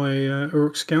with my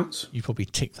Uruk Scouts. You probably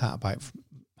ticked that about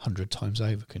 100 times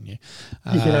over, couldn't you?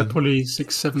 Yeah, probably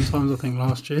 6-7 times I think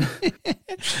last year.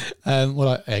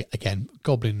 Again,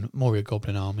 Moria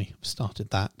Goblin army,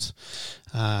 started that.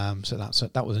 So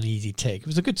that was an easy tick. It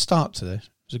was a good start to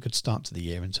the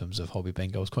year in terms of Hobby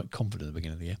Bingo. I was quite confident at the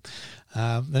beginning of the year.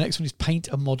 The next one is paint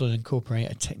a model and incorporate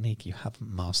a technique you haven't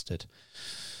mastered.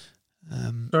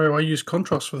 So I used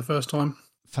contrast for the first time.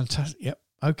 Fantastic. Yep.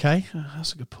 Okay.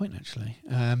 That's a good point, actually.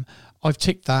 I've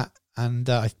ticked that, and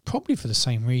probably for the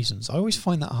same reasons. I always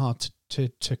find that hard to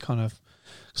kind of...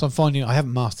 Because I'm finding I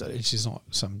haven't mastered it. This is not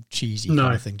some cheesy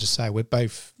kind of thing to say. We're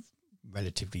both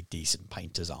relatively decent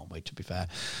painters, aren't we, to be fair?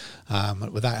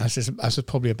 With that, that's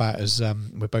probably about as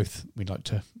we like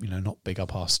to, not big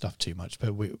up our stuff too much, but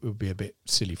it would be a bit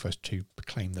silly for us to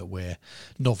claim that we're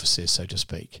novices, so to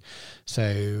speak.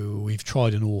 So we've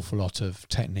tried an awful lot of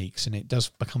techniques, and it does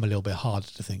become a little bit harder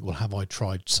to think, well, have I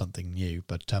tried something new?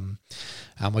 But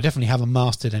I definitely haven't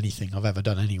mastered anything I've ever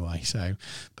done anyway. So,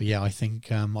 but yeah, I think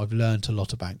I've learned a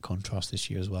lot about contrast this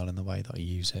year as well in the way that I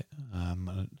use it.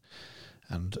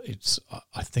 And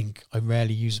I think I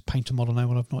rarely use a painter model now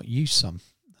when I've not used some.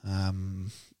 And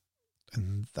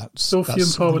that's still few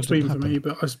and far between for me,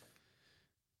 but I'm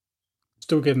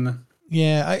still getting there.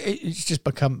 Yeah, it's just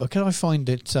become, because I find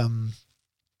it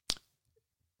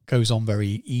goes on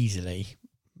very easily.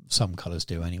 Some colours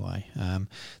do anyway. That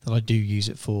I do use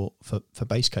it for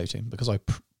base coating, because I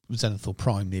Zenithal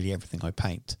prime nearly everything I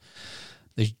paint.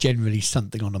 There's generally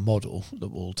something on a model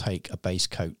that will take a base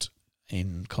coat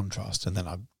in contrast, and then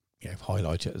I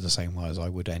highlight it the same way as I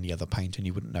would any other paint, and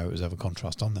you wouldn't know it was ever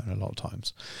contrast on there a lot of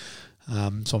times.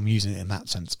 So I'm using it in that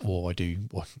sense, or I do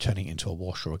turning it into a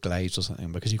wash or a glaze or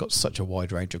something, because you've got such a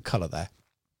wide range of colour there.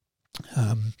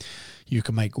 You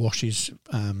can make washes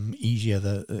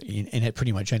easier in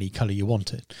pretty much any colour you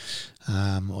want it,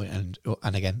 and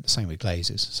again, the same with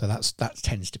glazes. So that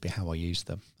tends to be how I use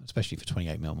them, especially for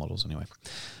 28mm models anyway.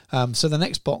 So the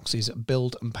next box is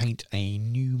build and paint a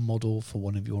new model for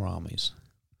one of your armies.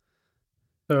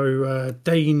 So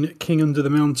Dane, King Under the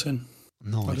Mountain.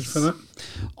 Nice. For that.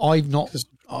 I've not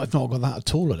got that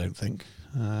at all, I don't think,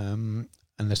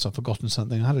 unless I've forgotten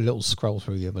something. I had a little scroll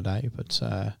through the other day, but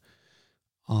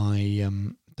I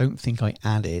don't think I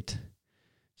added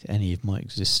to any of my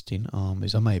existing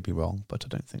armies. I may be wrong, but I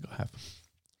don't think I have.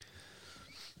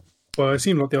 Well, it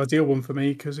seemed like the ideal one for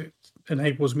me, because it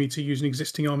enables me to use an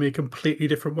existing army a completely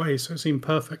different way, so it seemed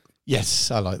perfect.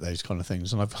 Yes, I like those kind of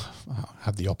things, and I've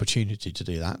had the opportunity to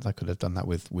do that. I could have done that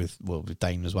with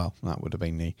Dane as well. That would have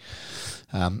been an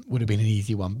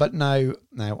easy one, but no,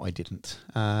 I didn't.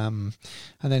 And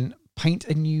then paint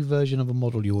a new version of a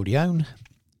model you already own.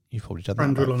 You've probably done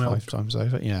that about 5 times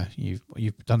over. Yeah,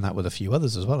 you've done that with a few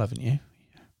others as well, haven't you?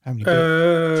 How many?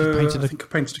 I think I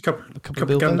painted a couple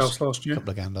of Gandalfs last year. A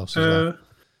couple of Gandalfs as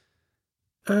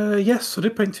well. Yes, I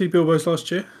did paint 2 Bilbos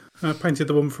last year. I painted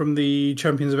the one from the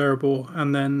Champions of Erebor,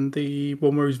 and then the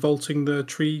one where he's vaulting the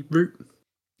tree root.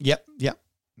 Yep.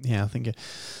 Yeah, I think.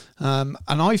 And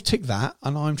I've ticked that,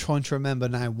 and I'm trying to remember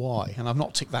now why. And I've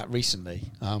not ticked that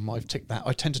recently. I've ticked that.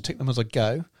 I tend to tick them as I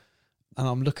go, and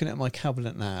I'm looking at my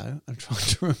cabinet now and trying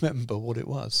to remember what it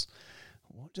was.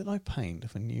 What did I paint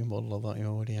of a new model that you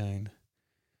already own?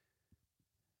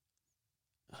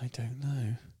 I don't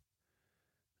know.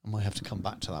 might have to come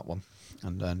back to that one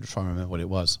and try and remember what it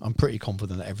was. I'm pretty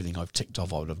confident that everything I've ticked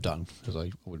off I would have done, because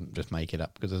I wouldn't just make it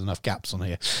up, because there's enough gaps on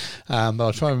here. But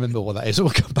I'll try and remember what that is. We'll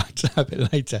come back to that a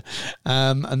bit later.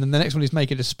 And then the next one is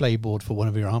make a display board for one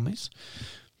of your armies.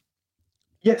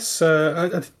 Yes, I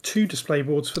did 2 display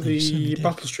boards for the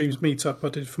Battle Streams meetup. I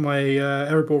did for my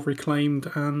Erebor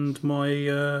Reclaimed and my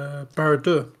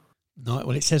Barad-dûr. No,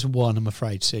 well, it says 1, I'm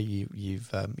afraid, so you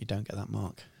don't get that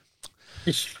mark.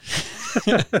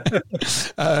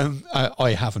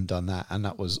 I haven't done that, and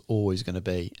that was always going to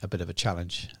be a bit of a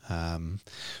challenge.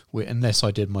 Unless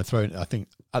I did my throne, I think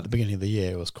at the beginning of the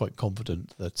year I was quite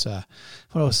confident that,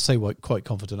 when I was quite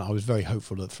confident, I was very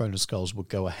hopeful that Throne of Skulls would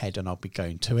go ahead and I'll be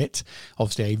going to it.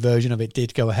 Obviously, a version of it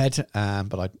did go ahead,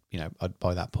 but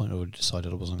by that point I would have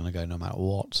decided I wasn't going to go no matter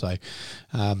what. So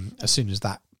as soon as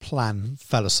that plan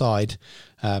fell aside,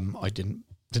 I didn't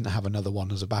have another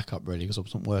one as a backup, really, because I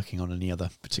wasn't working on any other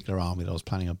particular army that I was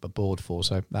planning a board for,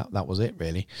 so that was it,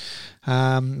 really.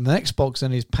 The next box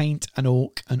then is paint an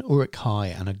orc, an Uruk-hai,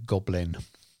 and a goblin.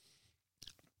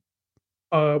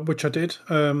 Which I did.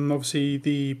 Obviously,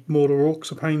 the Mordor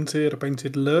orcs are painted. I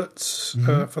painted Lurtz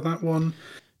for that one.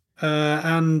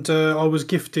 And I was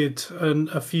gifted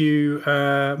a few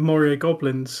Moria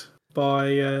goblins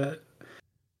by...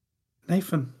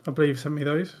 Nathan, I believe, sent me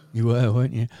those. You were,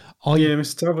 weren't you? Yeah,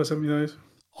 Mr. Talbot sent me those.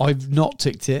 I've not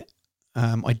ticked it.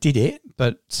 I did it,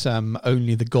 but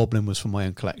only the goblin was from my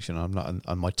own collection. I'm not,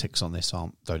 and my ticks on this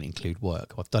don't include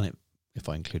work. I've done it if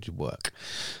I included work,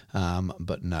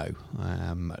 but no,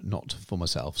 not for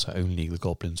myself. So only the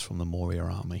goblins from the Moria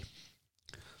army.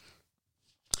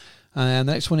 And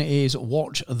the next one is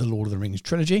watch the Lord of the Rings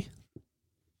trilogy.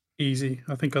 Easy.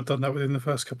 I think I've done that within the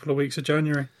first couple of weeks of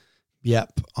January.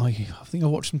 Yep, I think I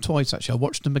watched them twice, actually. I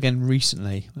watched them again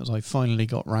recently as I finally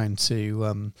got round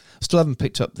to... still haven't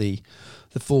picked up the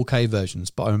 4K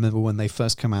versions, but I remember when they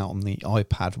first came out on the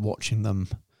iPad, watching them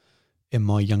in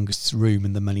my youngest's room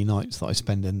in the many nights that I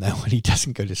spend in there when he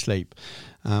doesn't go to sleep.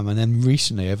 And then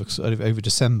recently, over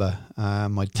December, I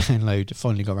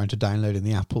finally got around to downloading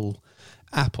the Apple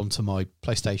app onto my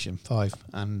PlayStation 5,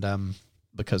 and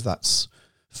because that's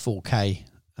 4K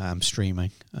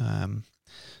streaming...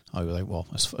 I was like, well,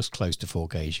 as close to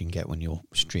 4K as you can get when you're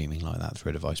streaming like that through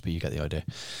a device, but you get the idea.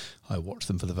 I watched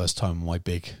them for the first time on my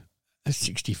big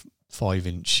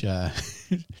 65-inch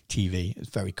TV. It's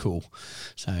very cool.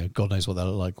 So God knows what they'll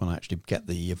look like when I actually get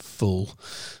the full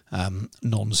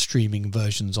non-streaming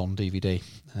versions on DVD.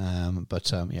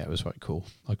 But it was very cool.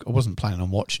 I wasn't planning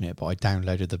on watching it, but I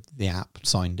downloaded the app,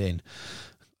 signed in.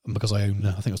 And because I own,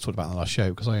 I think I was talking about in the last show,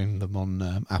 because I own them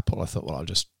on Apple, I thought, well,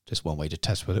 it's one way to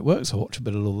test whether it works. I watched a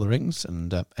bit of Lord of the Rings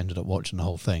and ended up watching the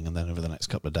whole thing. And then over the next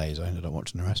couple of days, I ended up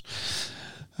watching the rest.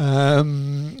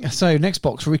 So next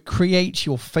box, recreate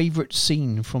your favourite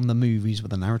scene from the movies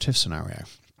with a narrative scenario.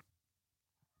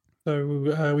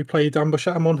 So we played Ambush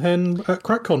at Amon Hen at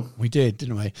CrackCon. We did,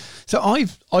 didn't we? So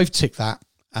I've ticked that,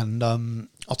 and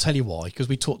I'll tell you why, because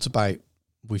we've talked about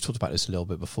this a little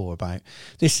bit before. About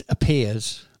this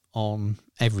appears on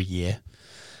every year,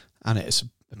 and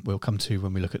we'll come to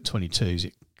when we look at 22s.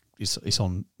 It's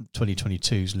on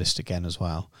 2022's list again as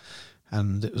well.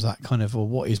 And it was that kind of, well,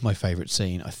 what is my favourite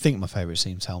scene? I think my favourite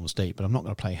scene is Helm's Deep, but I'm not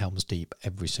going to play Helm's Deep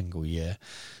every single year.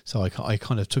 So I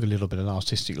kind of took a little bit of an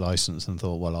artistic license and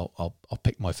thought, well, I'll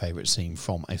pick my favourite scene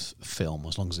from a film,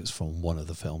 as long as it's from one of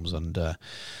the films. And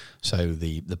so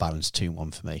the Balance 2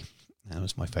 one for me, that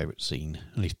was my favourite scene,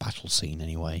 at least battle scene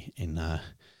anyway, in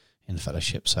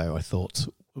Fellowship. So I thought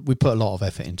we put a lot of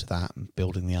effort into that, and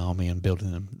building the army and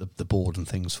building the board and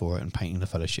things for it and painting the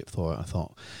Fellowship for it. I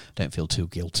thought, I don't feel too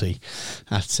guilty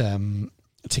at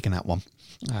ticking that one.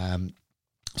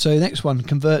 So the next one,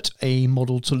 convert a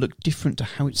model to look different to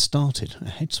how it started. A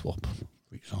head swap,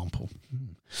 for example.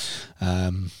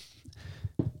 I'm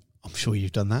sure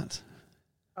you've done that.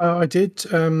 I did.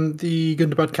 The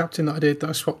Gundabad captain that I did,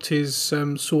 I swapped his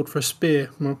sword for a spear,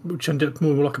 which ended up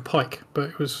more like a pike,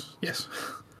 but it was, yes.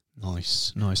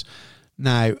 Nice.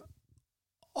 Now,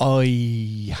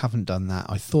 I haven't done that.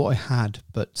 I thought I had,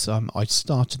 but I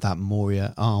started that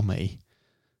Moria army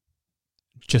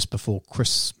just before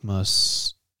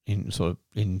Christmas in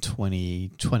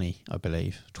 2020, I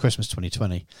believe. Christmas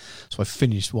 2020. So I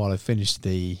finished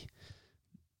the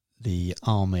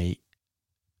army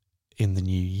in the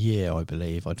new year, I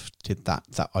believe. I did that.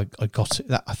 I got it.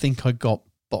 I think I got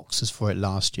boxes for it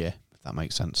last year, if that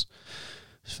makes sense.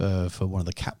 For one of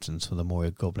the captains, for the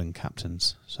Moria Goblin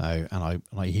captains. So, and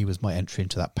he was my entry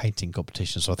into that painting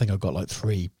competition. So I think I got like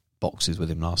 3 boxes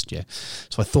with him last year.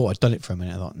 So I thought I'd done it for a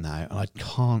minute. I thought, no, and I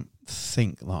can't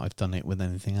think that I've done it with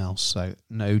anything else. So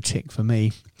no tick for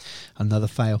me. Another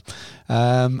fail.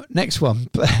 Next one.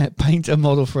 Paint a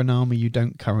model for an army you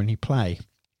don't currently play.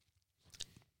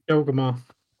 Elgamar.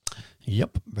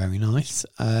 Yep, very nice.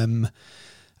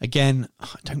 Again,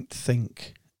 I don't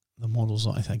think the models,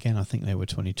 I think they were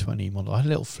 2020 models. I had a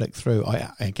little flick through.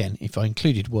 If I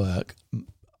included work,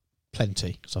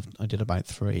 plenty, because I did about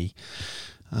 3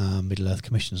 Middle-earth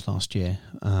commissions last year.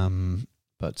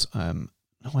 But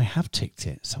I have ticked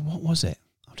it. So what was it?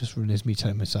 I've just realised me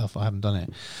telling myself I haven't done it.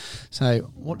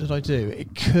 So what did I do?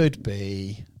 It could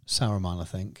be Saruman, I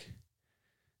think.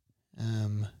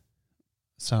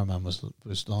 Saruman was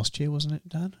last year, wasn't it,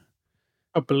 Dan?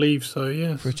 I believe so,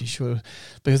 yeah. Pretty sure.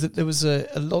 Because there was a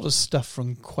lot of stuff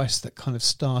from Quest that kind of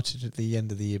started at the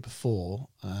end of the year before,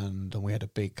 and we had a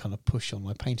big kind of push on.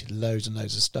 I painted loads and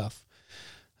loads of stuff.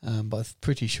 But I'm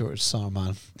pretty sure it's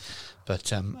Saruman.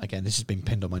 But again, this has been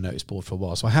pinned on my notice board for a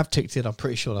while. So I have ticked it. I'm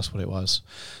pretty sure that's what it was.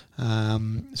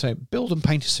 So build and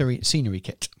paint a scenery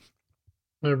kit.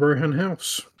 Rohan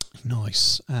House.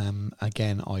 Nice.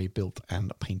 Again, I built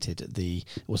and painted it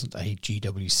wasn't a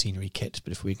GW scenery kit,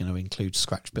 but if we're going to include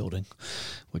scratch building,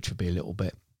 which would be a little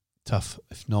bit tough.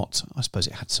 If not, I suppose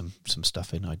it had some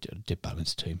stuff in. I did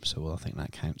balance too, so I think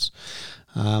that counts.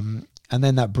 And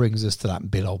then that brings us to that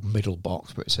middle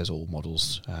box where it says all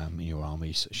models in your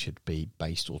armies should be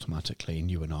based automatically.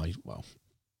 And you and I, well,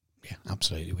 yeah,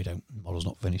 absolutely. Model's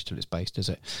not finished till it's based, is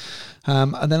it?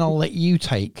 And then I'll let you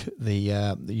take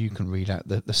you can read out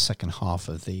the second half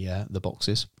of the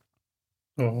boxes.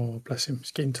 Oh, bless him.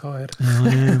 He's getting tired.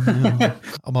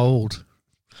 I'm old.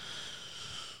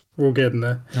 We're all getting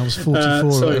there. I was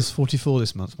 44. I was 44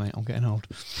 this month, mate. I'm getting old.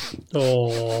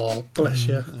 Oh, bless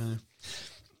you.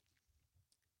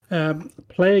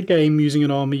 Play a game using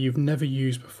an army you've never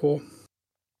used before.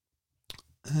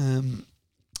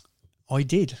 I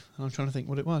did. I'm trying to think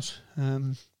what it was.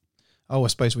 I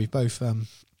suppose we've both,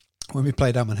 when we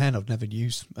played Amon Hen, I've never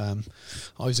used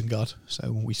Isengard, so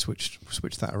we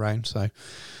switched that around. So,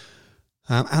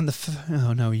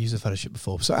 we used the Fellowship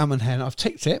before. So Amon Hen, I've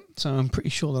ticked it, so I'm pretty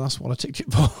sure that's what I ticked it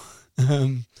for.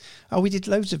 We did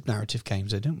loads of narrative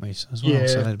games there, didn't we, as well?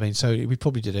 Yeah. So we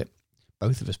probably did it.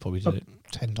 Both of us probably did it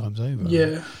 10 times over.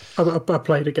 Yeah, I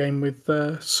played a game with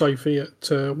Sophie at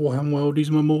Warhammer World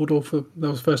using my Mordor. That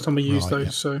was the first time I used those, yeah.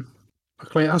 So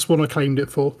that's what I claimed it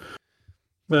for.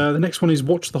 The next one is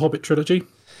watch the Hobbit trilogy.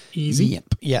 Easy.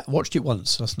 Yep. Yeah, watched it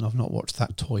once. I've not watched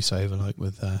that twice over like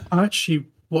with... I actually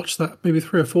watched that maybe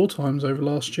 3 or 4 times over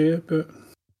last year, but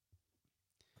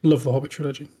love the Hobbit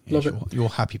trilogy. Yeah, love it. Your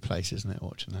happy place, isn't it,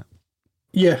 watching that?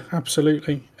 Yeah,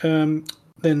 absolutely.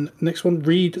 Then next one,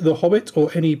 read The Hobbit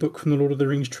or any book from the Lord of the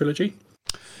Rings trilogy.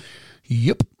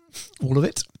 Yep, all of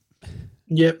it.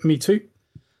 Yep, me too.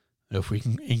 If we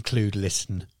can include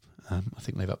listen, I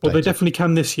think they've updated. Well, they definitely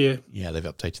can this year. Yeah, they've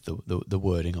updated the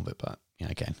wording of it, but yeah,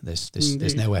 again, there's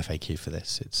no FAQ for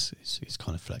this. It's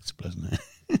kind of flexible, isn't it?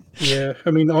 Yeah,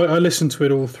 I mean, I listened to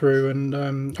it all through,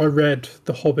 and I read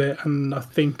The Hobbit, and I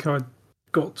think I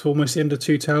got to almost the end of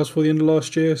Two Towers for the end of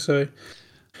last year, so...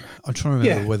 I'm trying to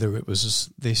remember whether it was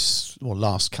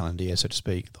last calendar year, so to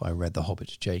speak, that I read The Hobbit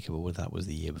to Jacob, or whether that was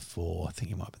the year before. I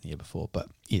think it might have been the year before, but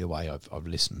either way, I've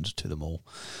listened to them all,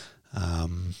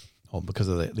 or because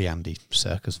of the Andy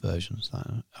Serkis versions.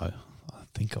 That I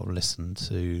think I'll listen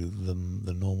to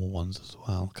the normal ones as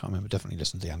well. Can't remember. Definitely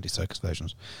listened to the Andy Serkis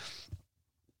versions.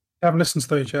 I haven't listened to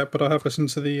those yet, but I have listened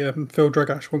to the Phil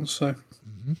Dragash ones. So.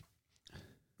 Mm-hmm.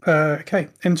 Okay,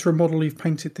 enter a model you've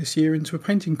painted this year into a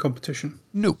painting competition.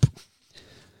 Nope.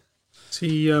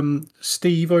 See,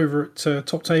 Steve over at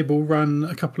Top Table ran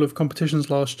a couple of competitions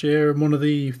last year, and one of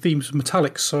the themes was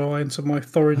metallics, so I entered my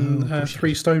Thorin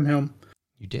 3 Stonehelm.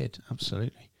 You did,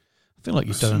 absolutely. I feel like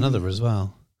you've done another as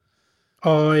well.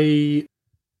 Delgamar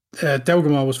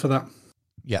was for that.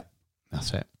 Yeah,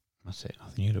 that's it. I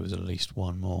knew there was at least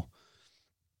one more.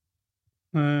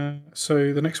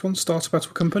 So the next one, Starter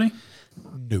Battle Company.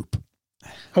 Nope. I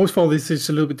always find this is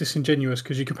a little bit disingenuous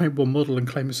because you can paint one model and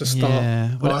claim it's a start.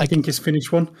 Yeah, well, I think it's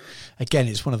finished one. Again,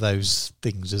 it's one of those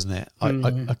things, isn't it?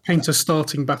 I paint a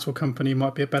starting battle company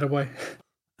might be a better way.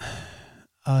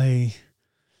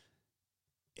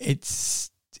 It's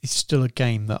still a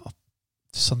game that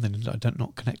something that I'm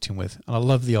not connecting with, and I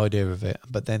love the idea of it,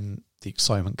 but then the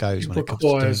excitement goes when it comes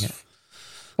to doing it.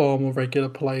 Far more regular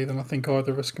play than I think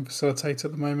either of us can facilitate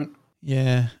at the moment.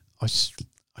 Yeah, I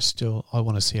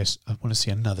want to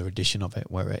see another edition of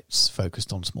it where it's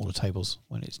focused on smaller tables,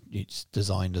 when it's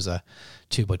designed as a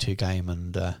 2x2 game,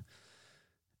 and a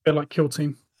bit like Kill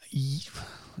Team.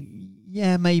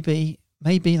 Yeah, maybe,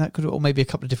 maybe that could, or maybe a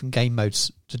couple of different game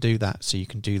modes to do that, so you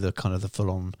can do the kind of the full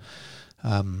on,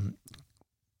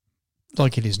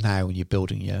 like it is now when you're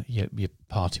building your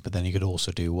party, but then you could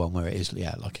also do one where it is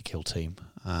like a kill team,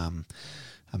 and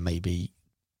maybe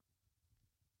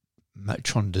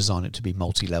trying to design it to be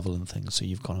multi-level and things, so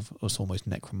you've kind of, it's almost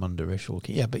Necromunda-ish, or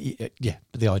but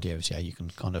the idea is you can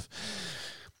kind of,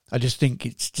 I just think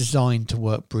it's designed to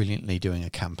work brilliantly doing a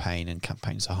campaign, and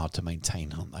campaigns are hard to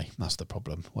maintain, aren't they? That's the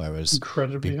problem. Whereas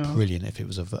incredibly it'd be brilliant if it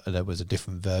was there was a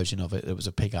different version of it, there was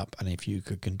a pick up, and if you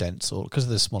could condense all, because of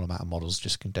the small amount of models,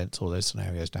 just condense all those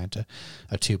scenarios down to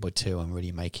a 2x2 and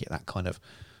really make it that kind of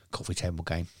coffee table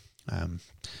game.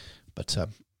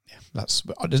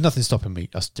 There's nothing stopping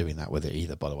us doing that with it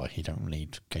either, by the way. You don't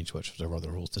need Games Workshop or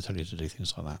other rules to tell you to do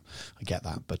things like that. I get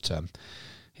that, but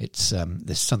it's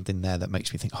there's something there that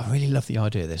makes me think, I really love the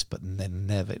idea of this, but then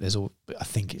I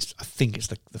think it's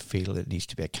the feel that it needs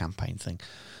to be a campaign thing.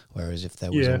 Whereas if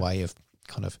there was a way of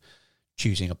kind of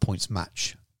choosing a points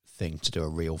match thing to do a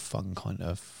real fun kind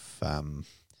of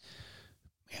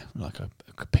like a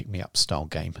pick me up style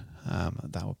game,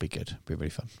 that would be good. It'd be really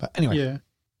fun. But anyway. Yeah.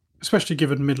 Especially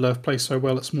given Middle-earth plays so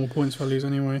well at small points values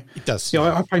anyway. It does.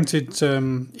 Yeah, I painted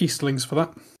Easterlings for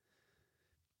that.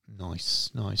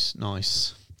 Nice.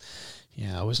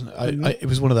 Yeah, I wasn't. It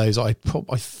was one of those. I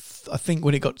think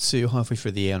when it got to halfway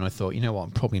through the year, and I thought, you know what, I'm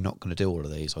probably not going to do all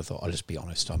of these. I thought, I'll just be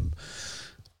honest.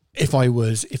 If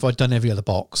I'd done every other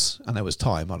box and there was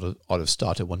time, I'd have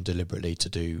started one deliberately to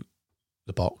do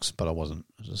the box, but I wasn't.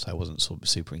 As I say, I wasn't sort of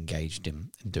super engaged in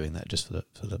doing that just for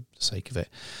the sake of it.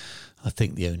 I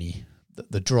think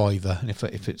the driver, and if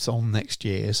it's on next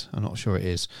year's, I'm not sure it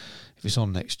is. If it's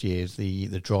on next year's,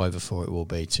 the driver for it will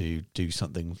be to do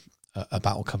something, a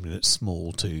battle company that's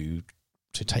small to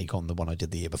take on the one I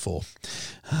did the year before,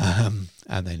 and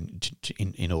then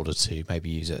in order to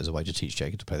maybe use it as a way to teach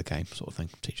Jacob to play the game, sort of thing,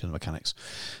 teach him the mechanics.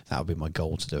 That would be my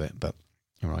goal to do it, but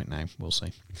right now we'll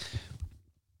see.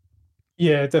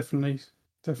 Yeah, definitely.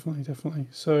 So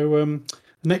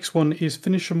the next one is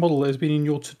finish a model that has been in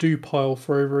your to-do pile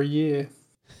for over a year.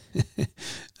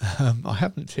 I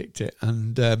haven't ticked it,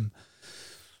 and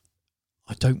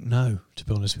I don't know, to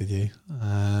be honest with you.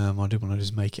 I did want to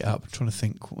just make it up. I'm trying to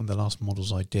think when the last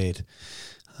models I did,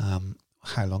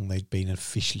 how long they'd been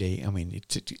officially. I mean,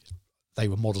 they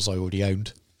were models I already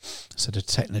owned, so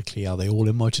technically, are they all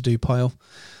in my to-do pile?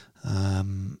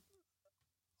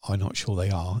 I'm not sure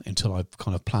they are until I've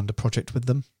kind of planned a project with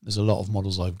them. There's a lot of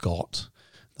models I've got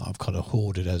that I've kind of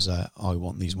hoarded as I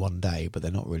want these one day, but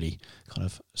they're not really kind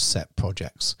of set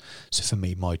projects. So for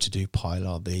me, my to-do pile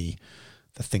are the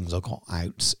things I've got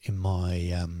out in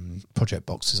my project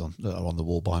boxes that are on the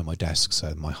wall behind my desk.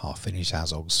 So my half-finished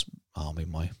Azog's army,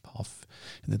 my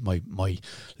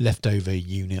leftover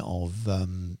unit of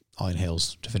Iron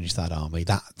Hills to finish that army.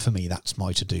 That for me, that's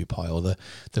my to-do pile.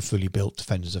 The fully built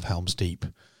Defenders of Helm's Deep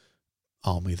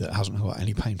army that hasn't got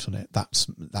any paint on it. That's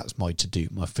my to-do,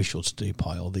 my official to-do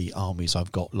pile. The armies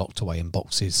I've got locked away in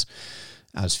boxes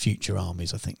as future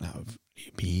armies. I think that would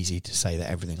be easy to say that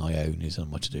everything I own is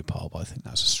on my to-do pile, but I think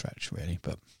that's a stretch, really.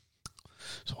 But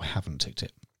so I haven't ticked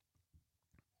it.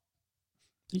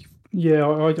 Yeah,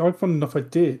 I fun enough I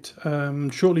did.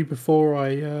 Shortly before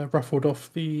I raffled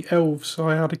off the elves,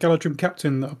 I had a Galadrim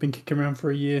captain that I've been kicking around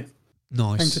for a year.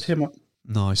 Nice. Painted him up.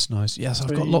 Nice. Yes,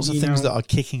 I've got lots of things that are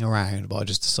kicking around, but I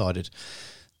just decided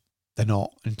they're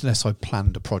not, unless I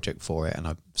planned a project for it and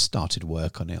I've started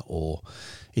work on it, or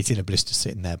it's in a blister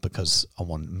sitting there because I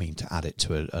mean to add it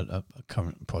to a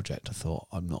current project. I thought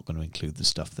I'm not going to include the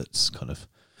stuff that's kind of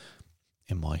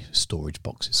in my storage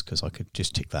boxes because I could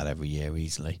just tick that every year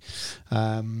easily.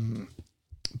 I've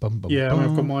got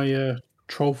my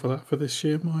troll for that for this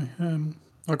year.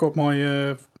 I got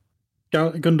my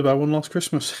Gundabad one last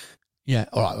Christmas. Yeah,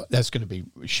 all right. That's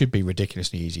should be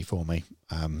ridiculously easy for me.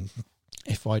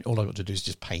 If all I got to do is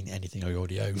just paint anything I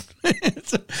already own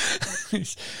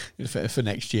for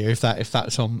next year. If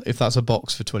that's a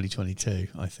box for 2022,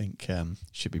 I think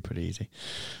should be pretty easy.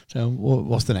 So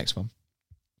what's the next one?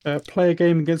 Play a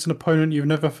game against an opponent you've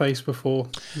never faced before,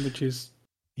 which is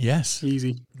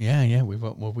easy. Yeah.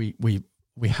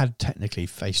 We had technically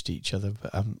faced each other,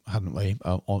 hadn't we,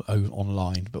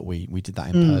 online? But we did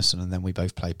that in person, and then we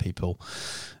both played people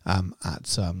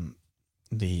at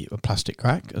the Plastic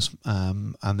Crack,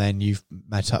 and then you've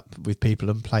met up with people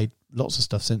and played lots of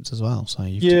stuff since as well. So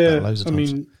you've done that loads of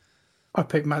times. I mean, I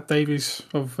picked Matt Davies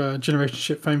of Generation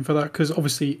Ship fame for that because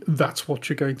obviously that's what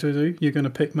you're going to do. You're going to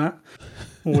pick Matt.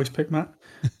 Always pick Matt.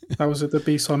 That was at the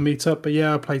B-side meetup. But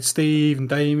yeah, I played Steve and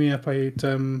Damien. I played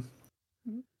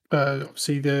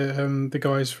obviously the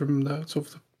guys from the sort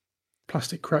of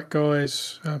plastic crack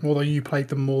guys. Although you played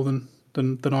them more than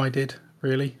I did,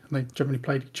 really. And they generally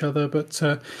played each other, but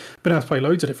been able to play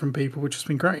loads of different people, which has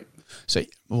been great. So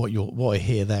what I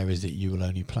hear there is that you will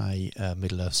only play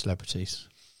Middle Earth celebrities.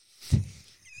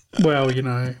 Well, you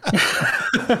know.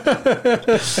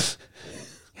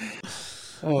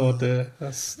 Oh dear,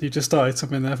 you just started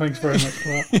something there. Thanks very much for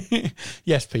that.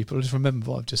 Yes, people, just remember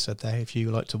what I've just said there. If you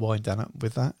would like to wind down up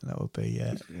with that, that would be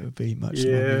it would be much.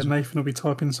 Yeah, Nathan will be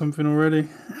typing something already.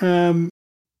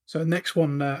 So next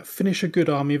one, finish a good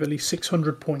army of at least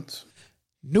 600 points.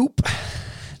 Nope.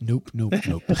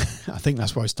 I think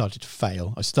that's where I started to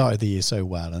fail. I started the year so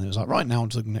well, and it was like, right now I'm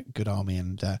just looking at good army,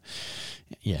 and I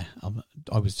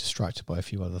was distracted by a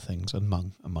few other things,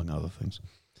 among other things.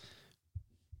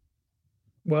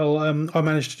 Well, I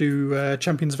managed to do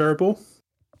Champions of Erebor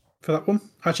for that one.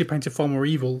 I actually painted far more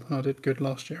evil than I did good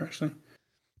last year, actually.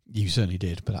 You certainly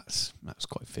did, but that's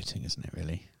quite fitting, isn't it,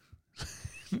 really?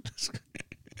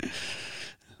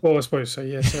 Well, I suppose so,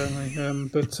 yeah, certainly.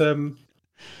 But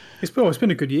it's been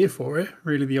a good year for it,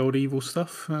 really, the old evil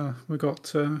stuff. We got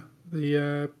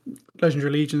the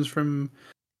Legendary Legions from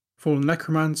Fallen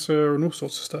Necromancer and all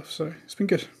sorts of stuff, so it's been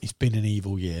good. It's been an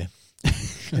evil year.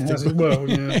 Well,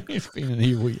 yeah. It's been an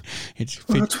evil year. It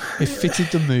fitted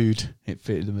the mood. It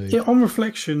fitted the mood. Yeah, on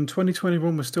reflection,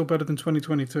 2021 was still better than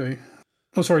 2022.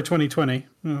 Oh, sorry, 2020.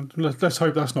 Let's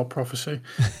hope that's not prophecy.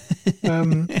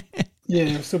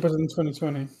 Yeah, still better than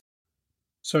 2020.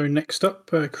 So next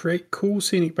up, create cool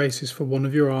scenic bases for one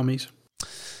of your armies.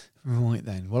 Right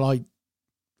then. Well, I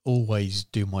always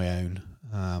do my own,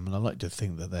 and I like to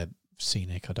think that they're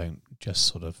scenic. I don't just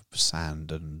sort of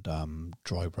sand and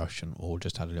dry brush or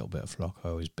just add a little bit of flock. I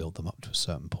always build them up to a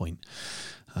certain point.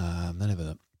 They're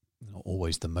not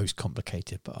always the most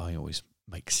complicated, but I always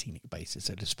make scenic bases,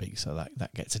 so to speak, so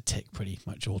that gets a tick pretty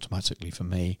much automatically for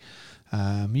me.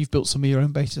 You've built some of your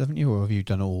own bases, haven't you, or have you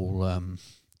done all...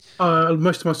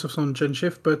 Most of my stuff's on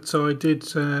GenShift, but I did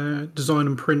design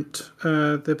and print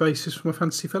the basis for my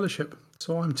Fantasy Fellowship,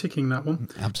 so I'm ticking that one.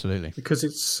 Absolutely. Because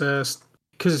it's a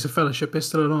fellowship, it's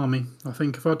still an army. I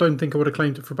don't think I would have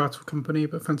claimed it for Battle Company,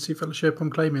 but Fantasy Fellowship, I'm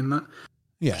claiming that.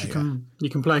 Yeah, you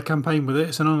can play a campaign with it.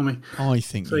 It's an army. I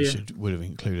think would have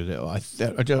included it.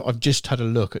 I've just had a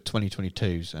look at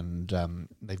 2022s, and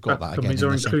they've got that again. Companies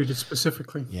are included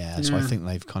specifically. Yeah, so I think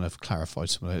they've kind of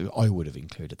clarified some of it. I would have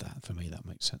included that. For me, that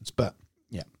makes sense. But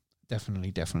yeah,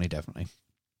 definitely.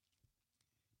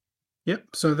 Yep.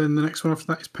 So then the next one after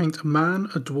that is paint a man,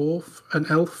 a dwarf, an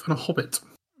elf, and a hobbit.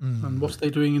 And what are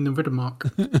they doing in the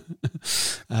Riddermark?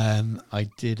 I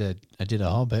did a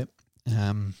hobbit.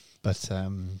 But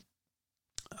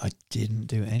I didn't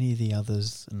do any of the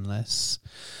others unless...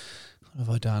 What have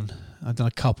I done? I've done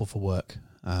a couple for work.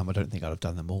 I don't think I'd have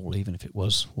done them all, even if it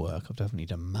was work. I've definitely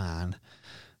done man.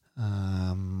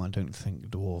 I don't think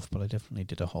dwarf, but I definitely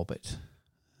did a hobbit.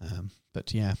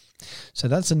 But yeah. So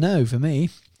that's a no for me.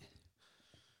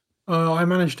 I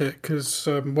managed it because,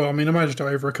 I managed it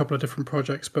over a couple of different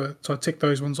projects, but I ticked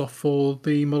those ones off for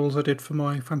the models I did for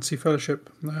my Fantasy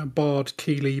Fellowship. Bard,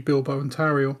 Keeley, Bilbo and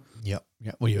Tariel. Yep.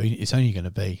 Well, it's only going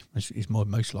to be, it's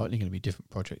most likely going to be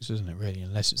different projects, isn't it, really?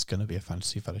 Unless it's going to be a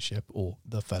Fantasy Fellowship or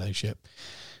the Fellowship.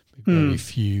 Very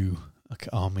few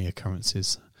army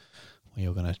occurrences where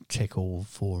you're going to tick all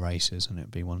four races and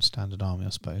it'd be one standard army, I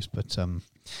suppose. But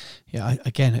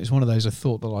again, it's one of those I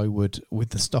thought that I would, with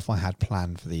the stuff I had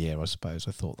planned for the year, I suppose,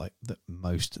 I thought that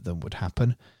most of them would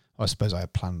happen. I suppose I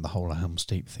had planned the whole Helm's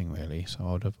Deep thing, really, so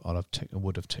I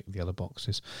would have ticked the other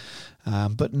boxes.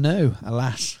 But no,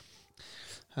 alas.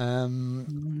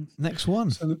 Next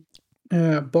one. So,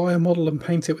 buy a model and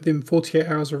paint it within 48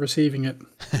 hours of receiving it.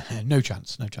 No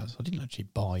chance. I didn't actually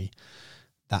buy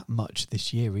that much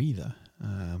this year either.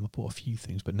 I bought a few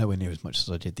things, but nowhere near as much as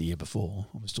I did the year before.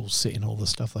 I was still sitting all the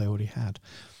stuff I already had.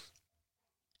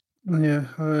 Yeah,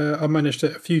 I managed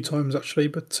it a few times actually,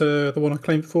 but the one I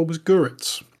claimed for was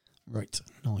Guritz. Right,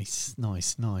 nice.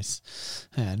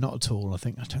 Yeah, not at all. I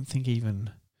don't think even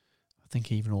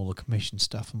all the commission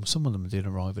stuff, and some of them did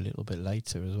arrive a little bit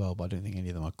later as well, but I don't think any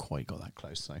of them I quite got that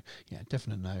close. So yeah,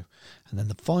 definite no. And then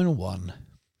the final one.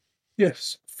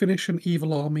 Yes, finish an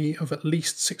evil army of at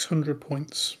least 600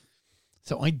 points.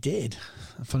 So I did.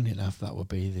 Funnily enough, that would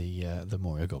be the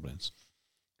Moria Goblins.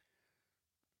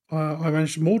 I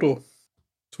managed Mordor.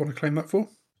 That's what I claimed that for.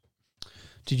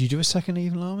 Did you do a second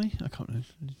evil army? I can't know.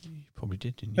 You probably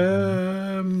did, didn't you?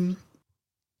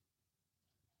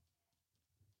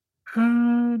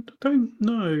 I don't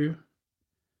know.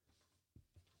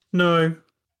 No,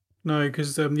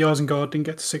 because the Isengard didn't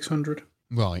get to 600.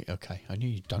 Right, okay. I knew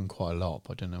you'd done quite a lot,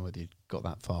 but I don't know whether you got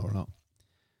that far or not.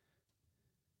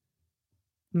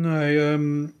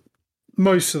 No,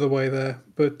 most of the way there,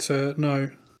 but no.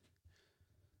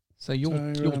 So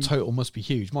your total must be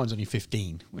huge. Mine's only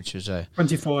 15, which is a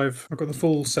 25. I've got the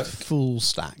full set. Full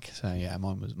stack. So yeah,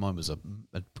 mine was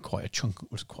quite a chunk.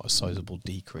 It was quite a sizable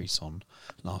decrease on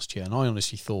last year. And I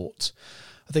honestly thought,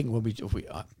 I think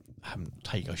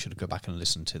I should go back and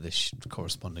listen to this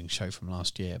corresponding show from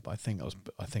last year. But I think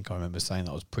I remember saying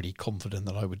that I was pretty confident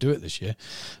that I would do it this year,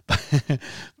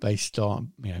 based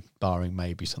on barring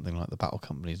maybe something like the battle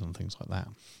companies and things like that.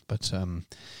 But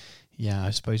yeah,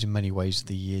 I suppose in many ways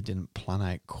the year didn't plan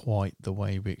out quite the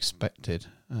way we expected.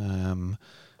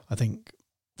 I think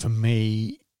for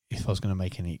me, if I was going to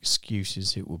make any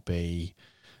excuses, it would be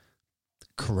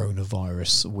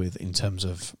coronavirus in terms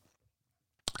of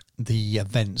the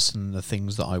events and the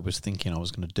things that I was thinking I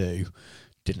was going to do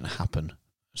didn't happen.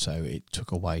 So it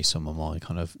took away some of my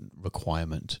kind of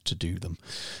requirement to do them.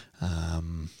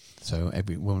 So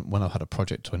when I've had a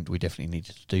project we definitely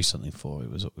needed to do something for,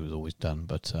 it was always done.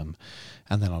 But and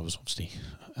then I was obviously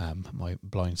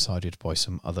blindsided by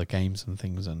some other games and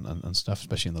things and stuff,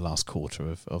 especially in the last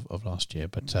quarter of last year.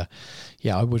 But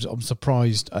yeah, I'm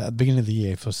surprised at the beginning of the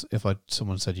year if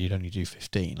someone said you'd only do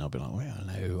 15, I'd be like, well,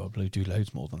 no, I'll do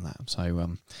loads more than that.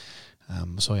 So.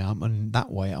 So in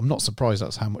that way, I'm not surprised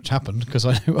that's how much happened, because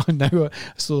I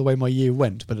saw the way my year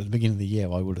went. But at the beginning of the year,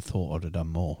 I would have thought I'd have done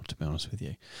more, to be honest with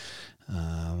you.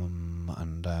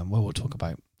 We'll talk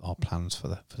about our plans for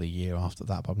the year after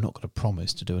that. But I'm not going to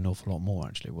promise to do an awful lot more.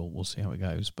 Actually, we'll see how it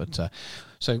goes. But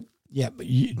so yeah, but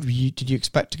did you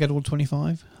expect to get all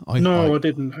 25? No, I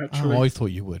didn't actually. I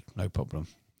thought you would. No problem.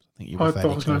 I thought I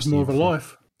was going to have more of a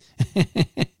life.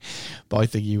 But I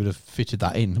think you would have fitted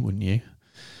that in, wouldn't you?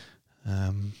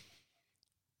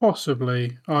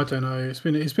 Possibly. I don't know. It's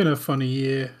been a funny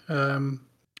year.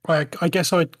 I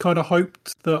guess I kind of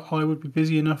hoped that I would be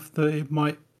busy enough that it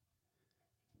might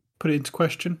put it into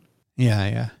question.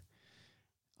 Yeah.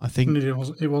 I think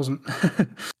it wasn't.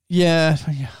 Yeah.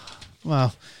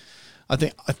 Well, I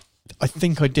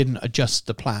think I didn't adjust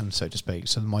the plan, so to speak.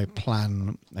 So my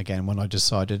plan again, when I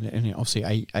decided, and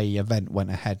obviously a event went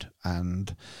ahead,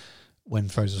 and when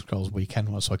Frozen Scrolls weekend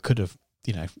was, so I could have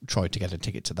tried to get a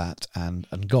ticket to that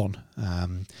and gone.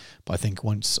 But I think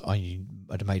once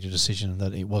I'd made a decision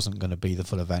that it wasn't going to be the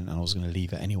full event and I was going to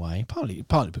leave it anyway, partly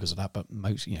because of that, but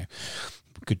most,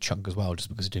 good chunk as well, just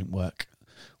because it didn't work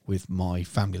with my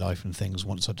family life and things.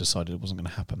 Once I decided it wasn't going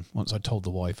to happen, once I told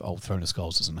the wife, Throne of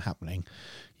Skulls isn't happening,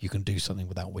 you can do something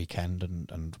with that weekend,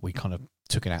 and we kind of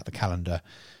took it out of the calendar.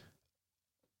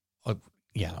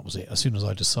 Yeah, that was it. As soon as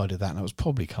I decided that, and it was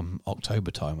probably come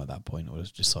October time at that point, I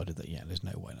was decided that, there's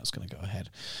no way that's going to go ahead,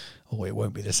 or it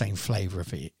won't be the same flavour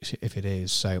if it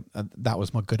is. So that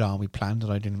was my good army plan,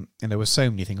 and there were so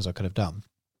many things I could have done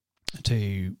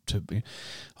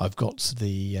I've got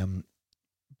the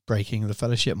Breaking of the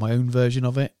Fellowship, my own version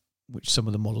of it, which some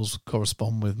of the models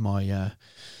correspond with my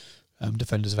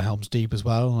Defenders of Helm's Deep as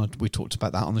well. We talked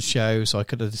about that on the show, so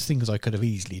there's things I could have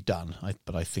easily done,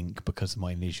 but I think because of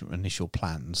my initial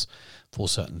plans for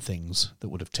certain things that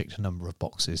would have ticked a number of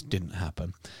boxes didn't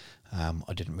happen,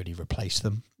 I didn't really replace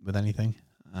them with anything.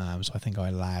 So I think I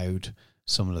allowed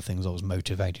some of the things I was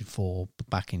motivated for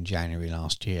back in January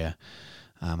last year.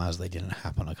 As they didn't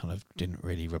happen, I kind of didn't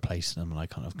really replace them, and I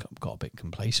kind of got a bit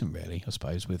complacent, really, I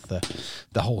suppose, with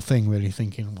the whole thing, really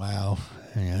thinking, wow,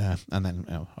 yeah. And then,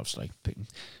 obviously,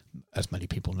 as many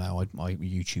people know, my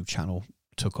YouTube channel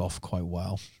took off quite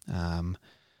well, and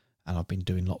I've been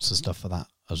doing lots of stuff for that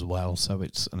as well. So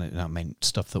that meant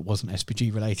stuff that wasn't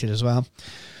SPG related as well.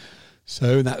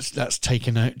 So that's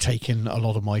taken a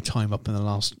lot of my time up in the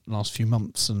last few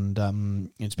months, and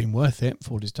it's been worth it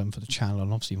for what it's done for the channel,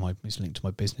 and obviously it's linked to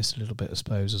my business a little bit, I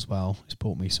suppose, as well. It's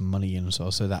brought me some money in as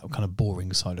well, so that kind of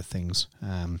boring side of things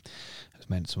has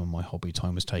meant some of my hobby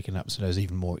time was taken up. So there's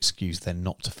even more excuse then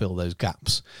not to fill those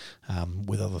gaps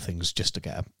with other things, just to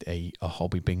get a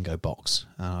hobby bingo box.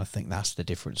 I think that's the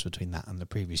difference between that and the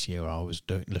previous year. I was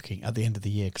looking at the end of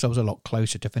the year, because I was a lot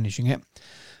closer to finishing it.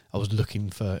 I was looking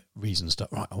for reasons to,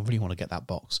 right, I really want to get that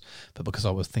box, but because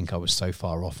I was so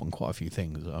far off on quite a few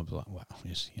things, I was like, well,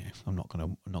 I'm not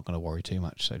going to worry too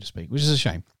much, so to speak, which is a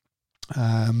shame.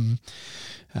 And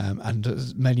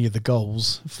many of the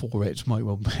goals for it may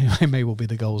well be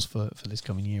the goals for this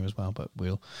coming year as well. But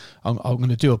I'm going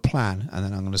to do a plan, and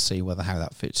then I'm going to see how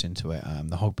that fits into it.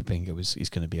 The hobby bingo is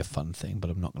going to be a fun thing, but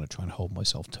I'm not going to try and hold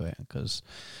myself to it, because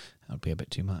that would be a bit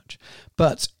too much.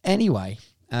 But anyway.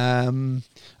 I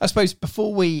suppose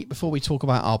before we talk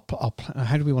about our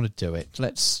how do we want to do it?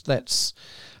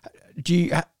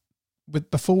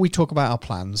 Before we talk about our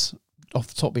plans, off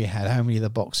the top of your head, how many of the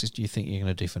boxes do you think you're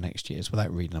going to do for next year's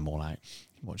without reading them all out?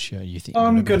 What's you think?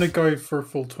 I'm going to go for a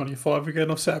full 25 again.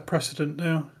 I've set a precedent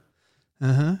now.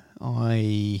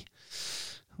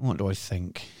 What do I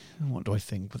think?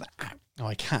 With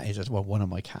my cat is as well. One of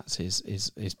my cats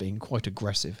is being quite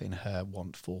aggressive in her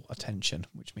want for attention,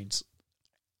 which means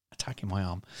attacking my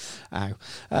arm. Ow.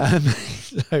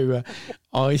 So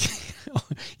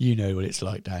you know what it's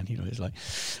like, Dan. You know what it's like.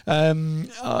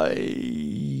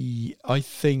 I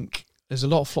think there's a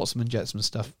lot of flotsam and jetsam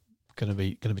stuff going to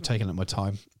be taking up my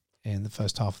time in the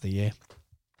first half of the year.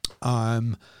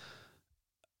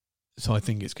 So I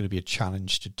think it's going to be a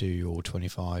challenge to do all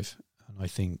 25, and I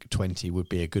think 20 would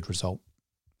be a good result,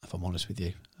 if I'm honest with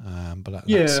you. But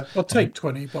I'll take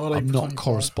 20, but I'm not 25.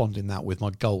 corresponding that with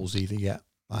my goals either yet.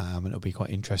 And it'll be quite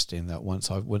interesting that once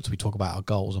we talk about our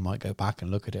goals, I might go back and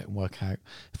look at it and work out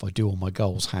if I do all my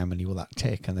goals, how many will that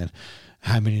tick, and then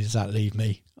how many does that leave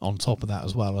me on top of that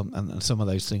as well. And some of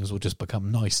those things will just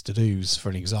become nice to do's. For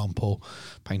an example,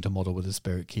 paint a model with a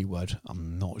spirit keyword.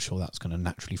 I'm not sure that's going to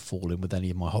naturally fall in with any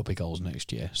of my hobby goals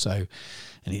next year. So,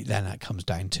 then that comes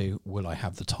down to, will I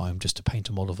have the time just to paint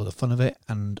a model for the fun of it?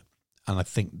 And I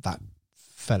think that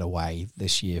fell away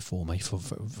this year for me for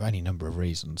any number of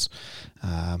reasons,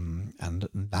 and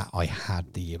that I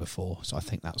had the year before. So I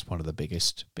think that's one of the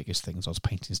biggest things. I was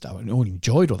painting stuff. I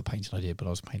enjoyed all the painting I did, but I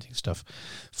was painting stuff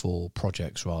for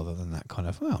projects rather than that kind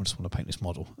of, I just want to paint this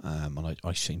model. And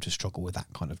I seem to struggle with that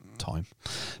kind of time.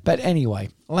 But anyway,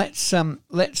 let's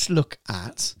look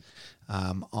at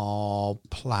our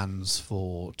plans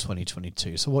for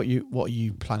 2022. So what are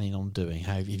you planning on doing?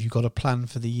 Have you got a plan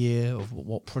for the year of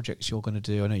what projects you're going to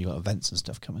do? I know you've got events and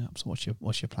stuff coming up. So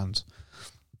what's your plans?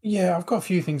 Yeah, I've got a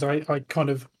few things I kind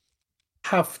of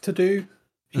have to do,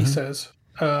 he says.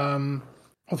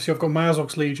 Obviously, I've got my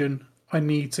Azog's Legion. I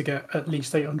need to get at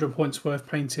least 800 points worth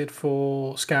painted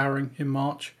for scouring in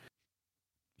March.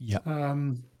 Yep.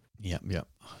 Yep.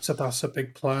 So that's a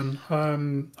big plan.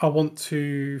 I want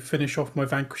to finish off my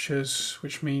Vanquishers,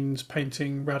 which means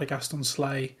painting Radagast on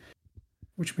Slay,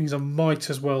 which means I might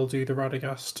as well do the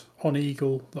Radagast on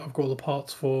Eagle that I've got all the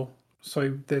parts for.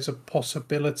 So there's a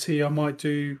possibility I might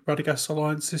do Radagast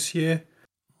Alliance this year.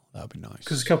 That would be nice.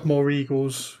 Because a couple more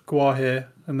Eagles, Guahir,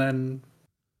 and then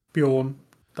Bjorn.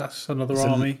 That's another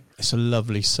army. It's a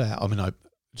lovely set. I mean, I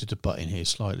did a butt in here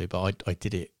slightly, but I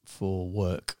did it for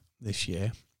work this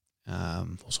year.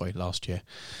 Last year,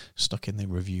 stuck in the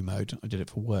review mode. I did it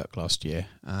for work last year,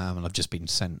 and I've just been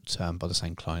sent by the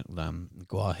same client,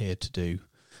 Guahir, to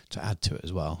add to it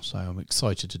as well. So I'm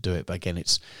excited to do it. But again,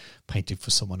 it's painted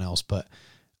for someone else. But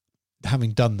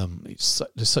having done them,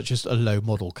 there's such a low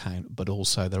model count, but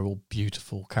also they're all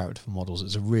beautiful character models.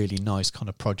 It's a really nice kind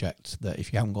of project that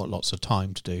if you haven't got lots of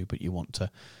time to do, but you want to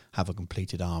have a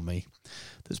completed army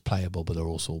that's playable, but they're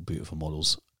also all beautiful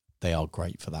models, they are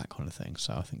great for that kind of thing.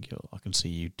 So I think I can see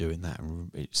you doing that,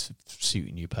 and it's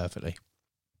suiting you perfectly.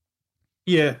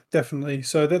 Yeah, definitely.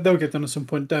 So they'll get done at some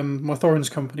point. My Thorin's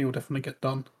company will definitely get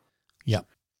done. Yeah.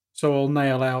 So I'll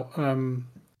nail out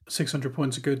 600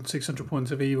 points of good and 600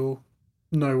 points of evil.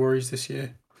 No worries this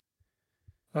year.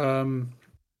 Then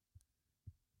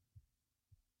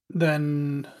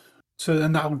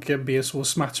that'll be a sort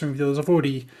of smattering of the others. I've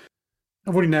already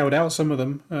nailed out some of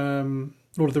them.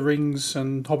 Lord of the Rings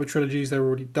and Hobbit trilogies, they're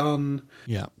already done.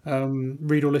 Yeah.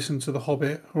 Read or listen to The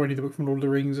Hobbit, already the book from Lord of the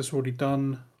Rings, that's already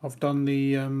done. I've done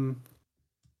the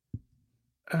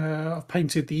I've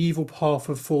painted the Evil Path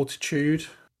of Fortitude.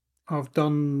 I've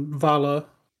done Valor.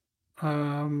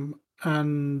 I've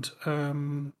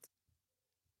done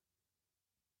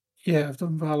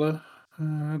Valor.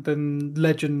 Then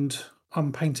Legend,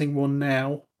 I'm painting one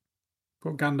now.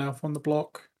 Got Gandalf on the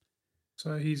block.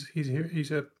 So he's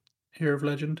a Hero of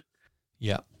Legend.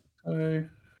 Yeah. So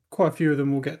quite a few of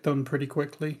them will get done pretty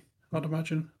quickly, I'd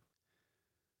imagine.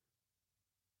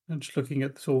 And just looking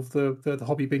at sort of the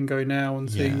hobby bingo now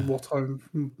and seeing what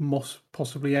I'm most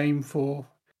possibly aim for.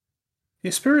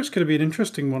 Yeah, Spirit's going to be an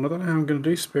interesting one. I don't know how I'm going to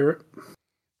do Spirit.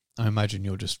 I imagine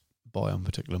you'll just buy a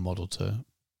particular model to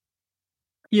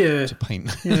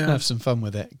paint. Yeah. Have some fun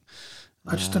with it.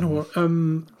 I just don't know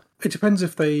what. It depends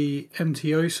if they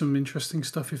MTO some interesting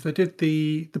stuff. If they did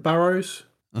the Barrows,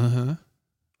 I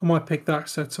might pick that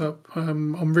set up.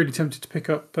 I'm really tempted to pick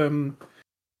up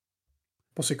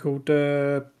what's it called?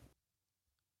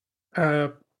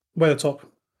 Weathertop.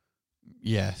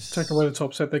 Yes. Take a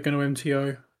Weathertop set they're going to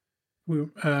MTO.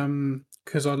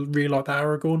 Because I really like the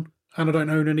Aragorn, and I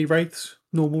don't own any Wraiths,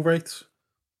 normal Wraiths.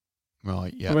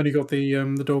 Right, yeah. I've only got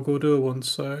the Dog Order one,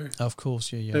 so Of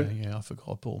course, yeah. I forgot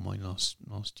I bought mine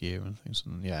last year and things.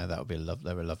 And yeah, that would be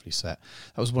they were a lovely set.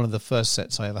 That was one of the first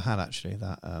sets I ever had, actually.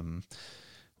 That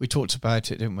we talked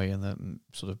about it, didn't we, in the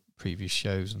sort of previous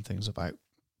shows and things about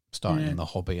starting in the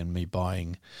hobby and me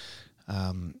buying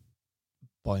the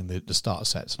starter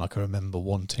sets. And I can remember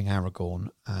wanting Aragorn,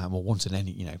 or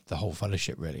wanting the whole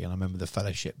Fellowship really. And I remember the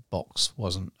Fellowship box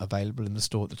wasn't available in the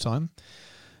store at the time.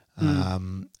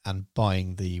 And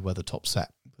buying the Weathertop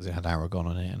set because it had Aragorn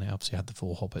on it, and it obviously had the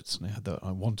 4 hobbits, and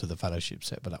I wanted the Fellowship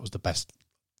set, but that was the best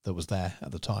that was there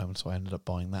at the time, and so I ended up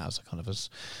buying that as a kind of a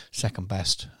second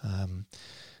best.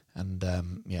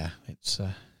 It's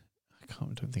I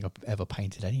don't think I've ever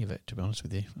painted any of it, to be honest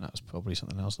with you. That was probably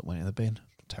something else that went in the bin.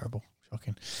 Terrible,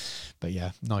 shocking, but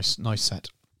yeah, nice set.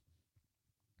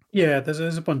 Yeah,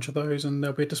 there's a bunch of those, and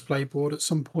there'll be a display board at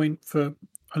some point for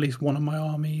at least one of my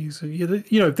armies.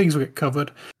 Things will get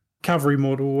covered. Cavalry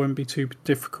model won't be too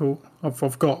difficult.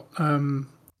 I've got the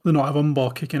Knight of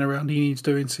Umbar kicking around. He needs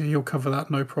doing, so he'll cover that,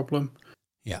 no problem.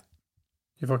 Yeah.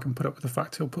 If I can put up with the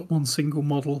fact he'll put one single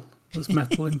model that's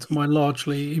metal into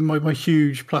my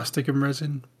huge plastic and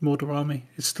resin Mordor army,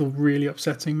 it's still really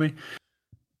upsetting me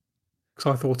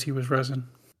because I thought he was resin.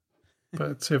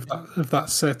 But if that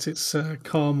set, it's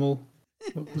Carmel.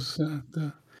 What was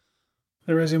the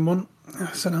resin one?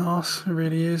 That's an arse. It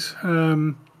really is.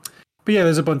 But yeah,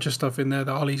 there's a bunch of stuff in there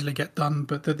that I'll easily get done.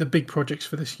 But the big projects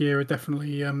for this year are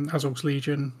definitely Azog's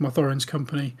Legion, my Thorin's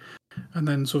Company, and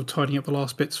then sort of tidying up the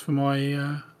last bits for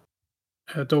my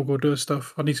Dog Order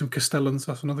stuff. I need some Castellans.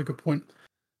 That's another good point.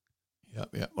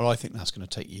 Yeah. Well, I think that's going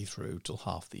to take you through till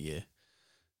half the year,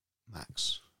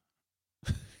 max.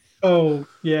 Oh,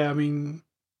 yeah, I mean,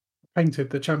 painted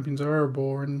the Champions of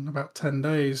Erebor in about 10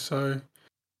 days, so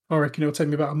I reckon it'll take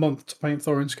me about a month to paint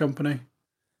Thorin's Company.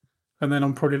 And then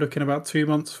I'm probably looking about 2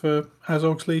 months for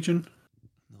Azog's Legion.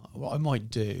 What I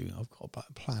might do, I've got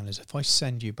a plan, is if I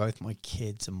send you both my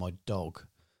kids and my dog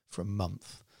for a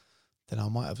month, then I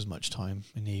might have as much time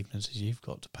in the evenings as you've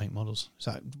got to paint models. Is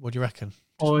that, what do you reckon?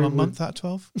 Just 1 month out of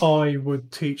 12? I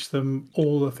would teach them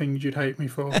all the things you'd hate me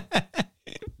for.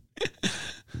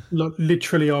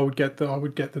 Literally, I would get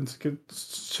them to get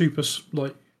super,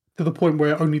 like, to the point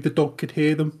where only the dog could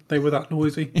hear them. They were that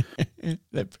noisy.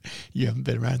 You haven't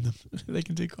been around them. They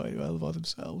can do quite well by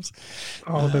themselves.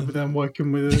 Oh, they're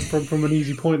working with from an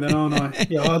easy point then, aren't I?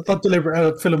 Yeah, I'd deliver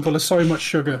it, fill them full of so much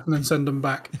sugar and then send them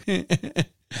back.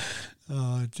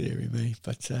 Oh, dearie me.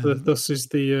 But this is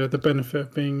the benefit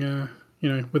of being,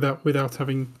 without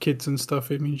having kids and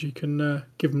stuff. It means you can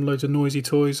give them loads of noisy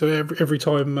toys. So every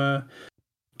time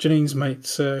Janine's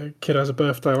mate's kid has a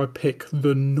birthday, I pick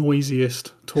the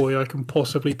noisiest toy I can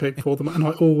possibly pick for them, and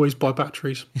I always buy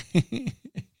batteries.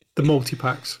 The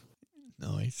multi-packs.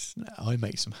 Nice. I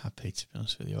make them happy, to be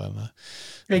honest with you.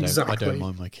 Exactly. I don't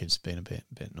mind my kids being a bit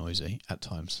noisy at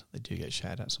times. They do get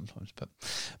shouted at sometimes,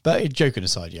 but joking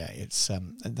aside, yeah, it's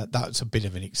that's a bit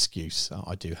of an excuse.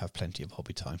 I do have plenty of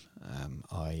hobby time.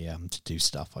 To do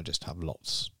stuff. I just have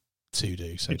lots to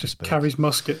do. So it just carries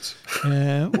muskets.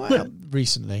 Well,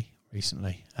 recently, it's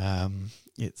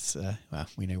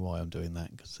we know why I'm doing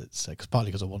that, because it's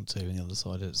partly because I want to, and the other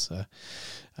side it's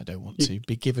I don't want to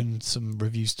be given some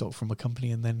review stock from a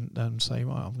company and then say,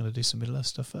 well, I'm going to do some Middle Earth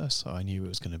stuff first. So I knew it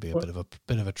was going to be a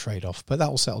bit of a trade off, but that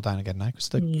will settle down again now because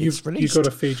it's released. You've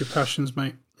got to feed your passions,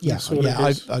 mate. Yeah,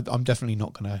 I'm definitely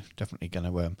going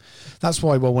to. That's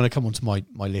why. Well, when I come onto my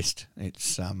list,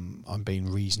 it's I'm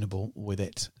being reasonable with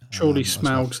it. Surely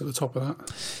Smaug's at the top of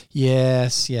that.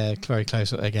 Yes, yeah, very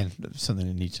close. Again, something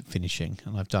that needs finishing,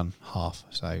 and I've done half.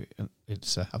 So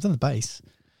it's I've done the base.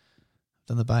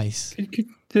 There we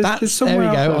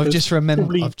go. I've just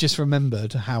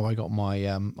remembered how I got my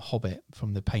Hobbit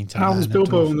from the painting. How was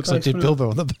Bilbo on the base? I did Bilbo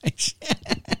on the base.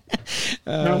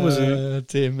 How was it?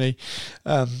 Dear me.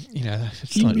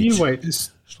 You wait.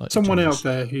 There's someone out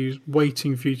there who's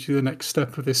waiting for you to do the next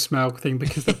step of this Smaug thing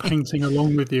because they're painting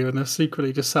along with you, and they're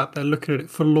secretly just sat there looking at it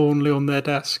forlornly on their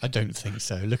desk. I don't think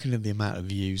so. Looking at the amount of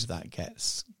views that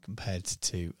gets compared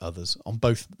to others on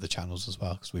both the channels as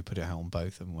well, because we put it out on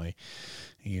both, haven't we?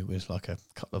 It was like a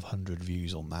couple of 100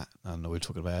 views on that, and we were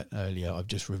talking about earlier. I've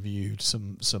just reviewed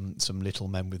some Little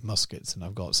Men with Muskets, and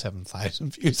I've got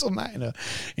 7,000 views on that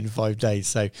in 5 days.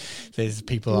 So there's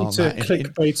people aren't that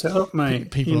clickbait it up, mate.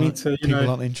 People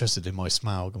aren't interested in my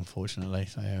Smaug, unfortunately.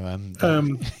 So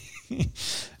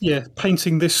yeah,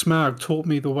 painting this Smaug taught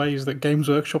me the ways that Games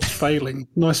Workshop's failing.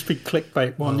 Nice big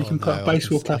clickbait one. You can put a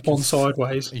baseball cap on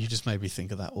sideways. You just made me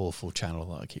think of that awful channel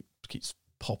that I keeps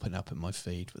popping up in my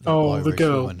feed with the Oh, the Irish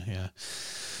girl. woman. Yeah.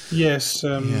 Yes,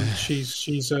 Yeah.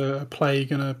 she's a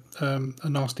plague and a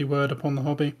nasty word upon the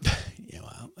hobby. Yeah,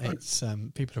 well, it's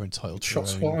people are entitled to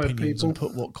Shots their own fired, opinions and people.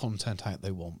 put what content out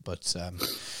they want, but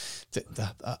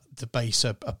the base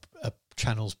a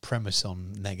channel's premise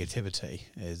on negativity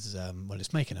is well,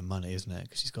 it's making her money, isn't it?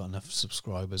 Because she's got enough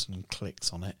subscribers and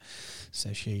clicks on it.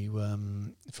 So she,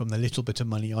 from the little bit of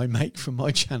money I make from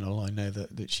my channel, I know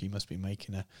that she must be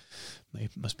making a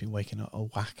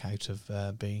whack out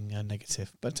of being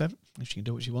negative. But she can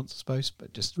do what she wants, I suppose.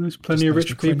 But There's plenty of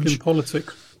rich people in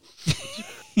politics.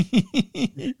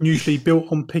 Usually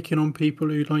built on picking on people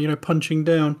who, like, punching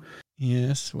down.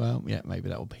 Yes, well, yeah, maybe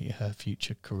that will be her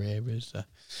future career is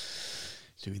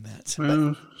doing that.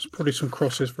 Well, there's probably some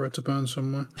crosses for her to burn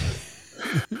somewhere.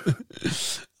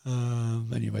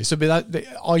 Anyway, so but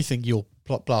I think you'll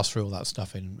blast through all that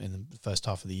stuff in the first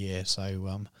half of the year. So,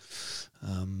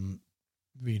 it'll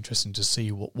be interesting to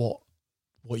see what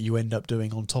you end up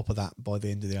doing on top of that by the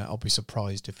end of the year. I'll be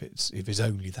surprised if it's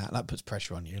only that. That puts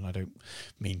pressure on you, and I don't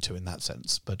mean to in that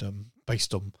sense. But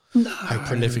based on how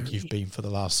prolific you've been for the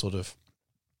last sort of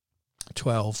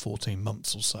 12, 14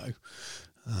 months or so,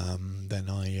 then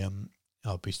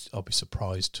I'll be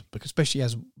surprised, because especially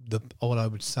as what I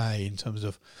would say in terms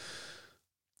of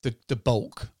the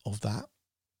bulk of that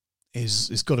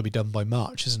is got to be done by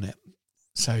March, isn't it?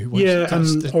 So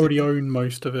and already own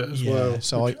most of it as well.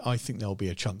 So I think there'll be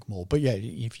a chunk more. But yeah,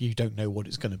 if you don't know what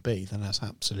it's going to be, then that's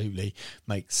absolutely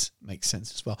makes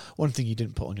sense as well. One thing you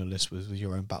didn't put on your list was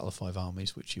your own Battle of Five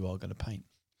Armies, which you are going to paint.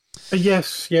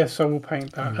 Yes, I will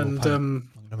paint that, I'm going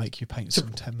to make you paint some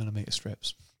 10mm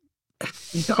strips.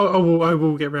 I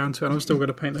will get round to it. And I'm still going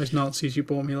to paint those Nazis you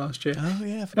bought me last year. Oh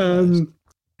yeah.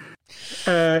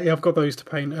 Yeah, I've got those to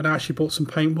paint, and I actually bought some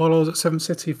paint while I was at Seven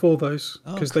City for those,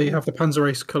 because they have the Panzer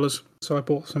Ace colours. So I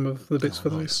bought some of the bits for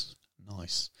those.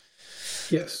 Nice.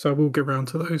 Yes, so I will get round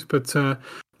to those. But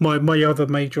my other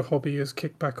major hobby has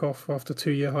kicked back off after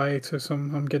 2-year hiatus.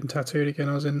 I'm getting tattooed again.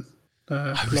 I was in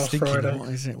last Friday. What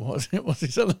is it? What's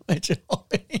his other major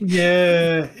hobby?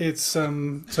 Yeah, it's so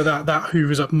that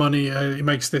hoovers up money. It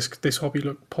makes this hobby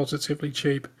look positively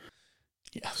cheap.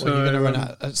 Yeah, well, you're going to run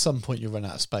out at some point. You'll run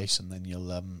out of space, and then you'll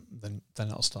then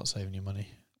that'll start saving you money.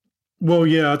 Well,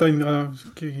 yeah, I don't. A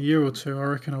year or two, I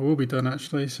reckon I will be done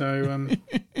actually. So,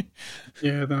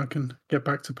 yeah, then I can get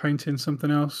back to painting something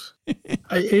else.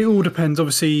 It all depends.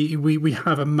 Obviously, we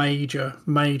have a major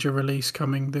release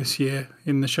coming this year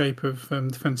in the shape of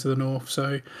Defence of the North.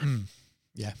 So.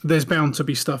 Yeah, there's bound to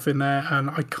be stuff in there, and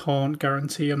I can't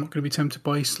guarantee I'm not going to be tempted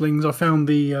by slings. I found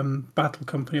the Battle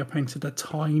Company I painted a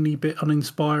tiny bit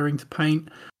uninspiring to paint.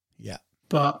 Yeah,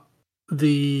 but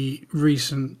the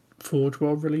recent Forge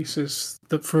World releases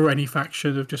that for any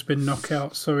faction have just been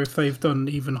knockouts. So if they've done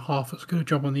even half as good a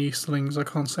job on the Easterlings, I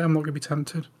can't say I'm not going to be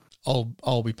tempted.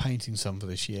 I'll be painting some for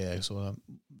this year. So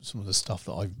some of the stuff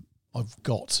that I've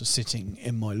got sitting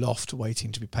in my loft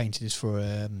waiting to be painted is for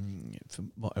a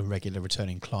regular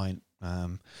returning client.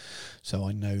 So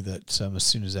I know that as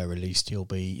soon as they're released, he'll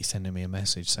be sending me a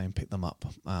message saying pick them up.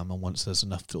 And once there's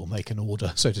enough to make an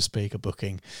order, so to speak, a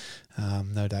booking,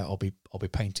 no doubt I'll be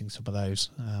painting some of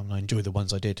those. I enjoyed the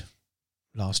ones I did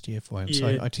last year for him.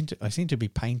 Yeah. So I seem to be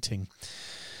painting.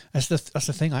 That's the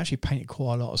thing. I actually painted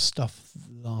quite a lot of stuff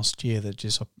last year that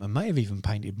I may have even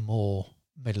painted more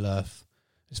Middle Earth.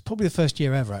 It's probably the first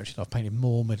year ever, actually, that I've painted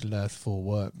more Middle Earth for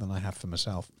work than I have for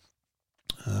myself.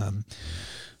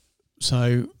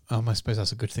 So I suppose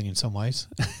that's a good thing in some ways,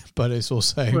 but it's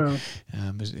also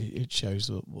it shows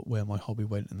where my hobby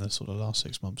went in the sort of last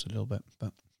 6 months a little bit.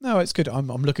 But no, it's good. I'm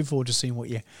looking forward to seeing what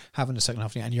you have in the second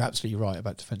half of the year. And you're absolutely right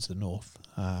about Defence of the North.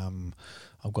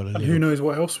 I've got who knows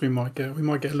what else we might get? We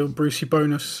might get a little Brucey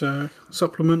bonus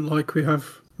supplement like we have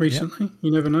recently. Yep.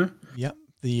 You never know. Yep.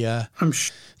 I'm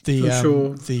sure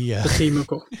the team have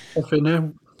got off it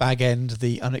now. Bag End,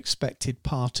 the Unexpected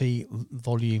Party,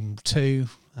 Volume 2.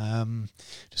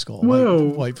 Just got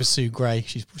to wait for Sue Gray.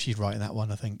 She's writing that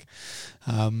one, I think.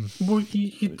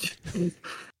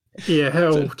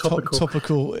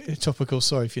 Topical.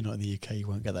 Sorry if you're not in the UK, you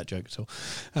won't get that joke at all.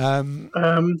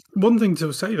 One thing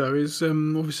to say though is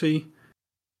obviously,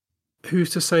 who's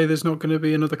to say there's not going to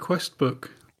be another quest book,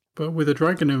 but with a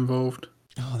dragon involved?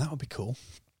 Oh, that would be cool.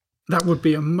 That would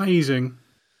be amazing.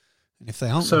 And if they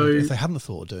if they haven't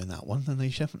thought of doing that one, then they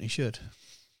definitely should.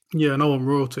 Yeah, no one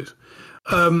royalties.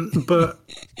 But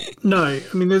no,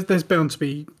 I mean, there's bound to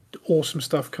be awesome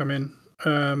stuff coming.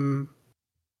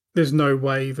 There's no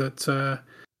way that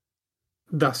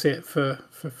that's it for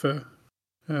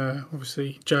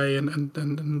obviously Jay and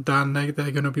Dan, they're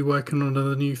going to be working on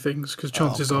other new things, because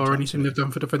chances are anything they've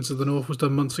done for Defence of the North was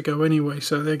done months ago anyway,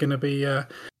 so they're going to be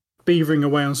beavering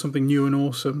away on something new and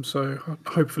awesome. So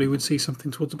hopefully we'd see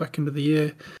something towards the back end of the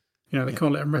year. They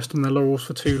can't let them rest on their laurels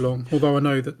for too long, although I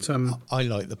know that... I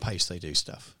like the pace they do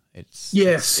stuff.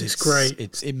 It's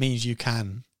great. It means you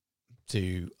can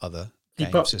do other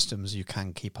game systems, you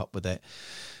can keep up with it.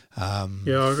 I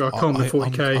can't with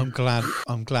 40k.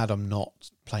 I'm glad I'm not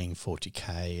playing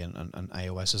 40k and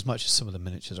AOS as much as some of the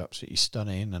miniatures are absolutely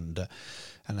stunning.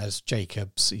 And as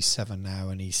Jacobs, he's 7 now,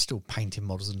 and he's still painting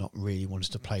models and not really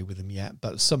wanted to play with them yet.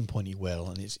 But at some point he will,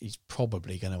 and he's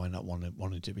probably going to end up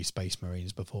wanting to be Space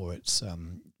Marines before it's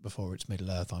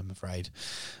Middle Earth, I'm afraid.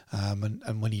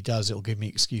 And when he does, it'll give me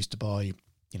an excuse to buy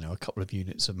a couple of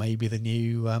units of maybe the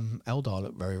new Eldar.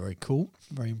 Look very, very cool.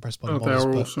 Very impressed by the models.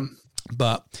 They're awesome.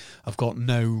 But I've got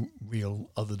no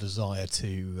real other desire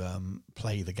to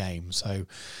play the game. So,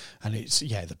 and it's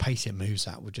the pace it moves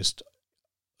at would just.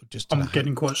 I'm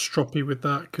getting quite stroppy with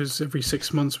that, because every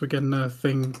 6 months we're getting a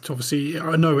thing. Obviously,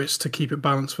 I know it's to keep it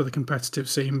balanced for the competitive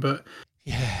scene, but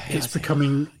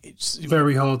it's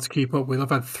very hard to keep up with.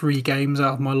 I've had 3 games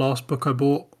out of my last book I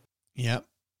bought. Yeah,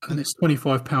 and it's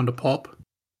 £25 a pop.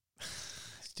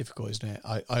 Difficult, isn't it?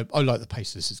 I like the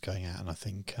pace this is going at, and I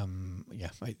think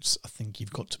I think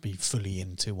you've got to be fully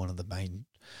into one of the main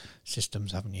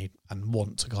systems, haven't you, and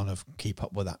want to kind of keep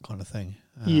up with that kind of thing.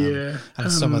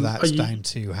 And some of that's down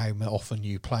to how often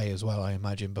you play as well, I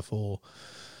imagine, before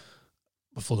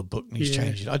the book needs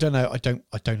changing. I don't know. I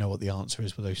don't know what the answer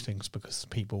is with those things, because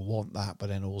people want that, but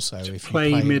then also if you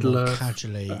play Middle-earth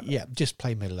casually, just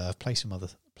play Middle-earth, play some other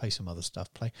stuff.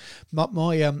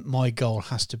 My goal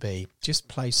has to be just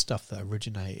play stuff that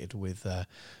originated with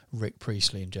Rick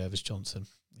Priestley and Jervis Johnson.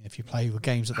 If you play the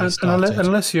games that they started, and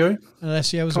Alessio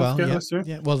as well, Alessio.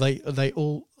 Yeah. Well, they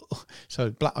all.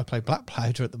 So I play Black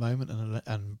Powder at the moment,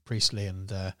 and Priestley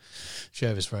and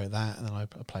Jervis wrote that, and then I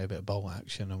play a bit of Bolt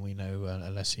Action, and we know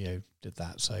Alessio did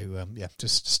that. So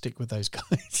just stick with those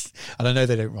guys. And I know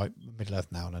they don't write Middle Earth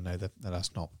now, and I know that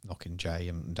that's not knocking Jay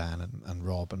and Dan and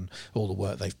Rob and all the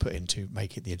work they've put into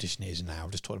make it the edition it is now.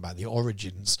 Just talking about the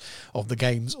origins of the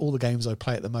games. All the games I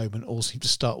play at the moment all seem to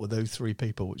start with those 3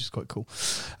 people, which is quite cool.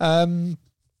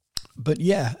 But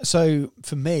so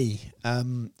for me,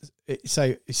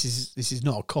 so this is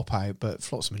not a cop out, but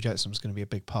Flotsam and Jetsam is going to be a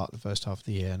big part of the first half of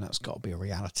the year, and that's got to be a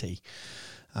reality.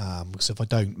 Because if I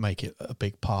don't make it a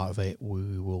big part of it,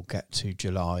 we will get to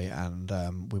July, and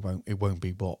it won't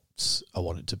be what I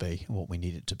want it to be, what we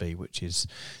need it to be, which is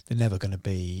they're never going to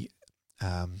be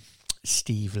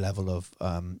Steve level of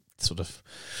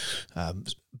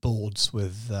boards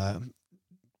with.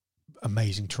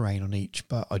 Amazing terrain on each,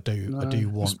 but I do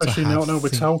want, especially to have now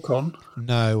with Talcon.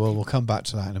 No, well, we'll come back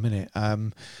to that in a minute.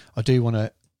 I do want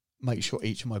to make sure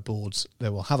each of my boards they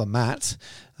will have a mat,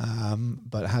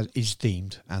 but is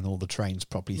themed, and all the terrain's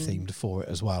properly themed for it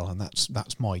as well. And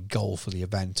that's my goal for the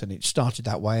event. And it started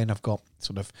that way, and I've got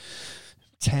sort of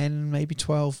 10, maybe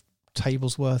 12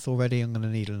 tables worth already. I'm going to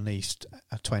need at least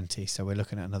 20, so we're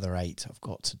looking at another 8 I've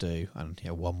got to do, and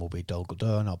one will be Dol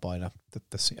Guldur, and I'll buy a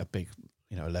big.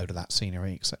 A load of that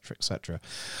scenery, etc.,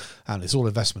 and it's all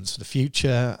investments for the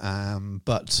future.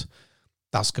 But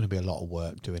that's going to be a lot of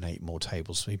work doing 8 more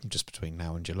tables, even just between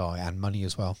now and July, and money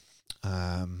as well.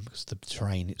 Because the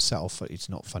terrain itself, it's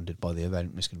not funded by the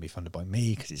event; it's going to be funded by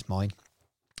me because it's mine.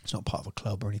 It's not part of a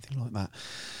club or anything like that.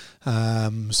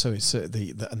 So it's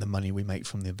the money we make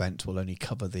from the event will only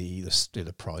cover the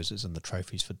prizes and the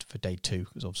trophies for day 2,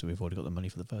 because obviously we've already got the money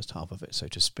for the first half of it, so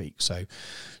to speak. So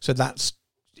that's.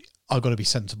 I've got to be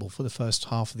sensible for the first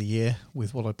half of the year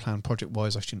with what I plan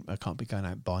project-wise. I can't be going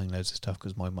out buying loads of stuff,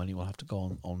 because my money will have to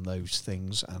go on those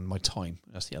things, and my time.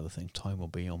 That's the other thing. Time will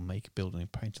be on building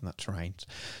and painting that terrain.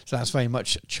 So that's very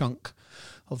much a chunk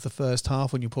of the first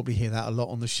half, and you'll probably hear that a lot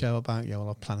on the show about,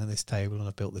 I'm planning this table and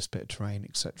I've built this bit of terrain,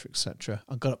 etc., etc.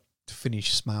 I've got to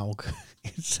finish Smaug.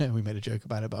 So we made a joke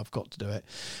about it, but I've got to do it.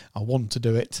 I want to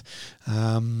do it,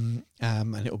 and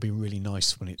it'll be really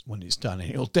nice when it's done.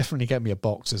 And it'll definitely get me a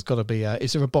box. There's got to be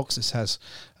is there a box that says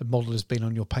a model has been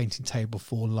on your painting table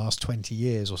for the last 20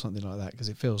 years or something like that? Because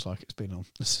it feels like it's been on.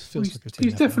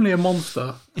 He's definitely a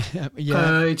monster.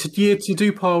 It's a year to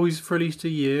do Parwies for at least a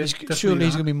year. Surely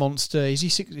he's going to be monster.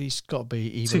 He's got to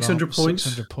be 600 points.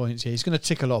 600 points. Yeah, he's going to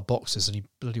tick a lot of boxes, and he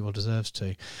bloody well deserves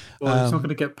to. Well, he's not going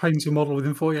to get painting model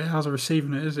within 48 hours of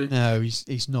receiving it, is he? No,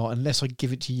 he's not, unless I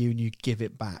give it to you and you give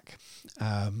it back.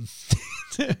 No,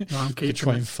 I'm keeping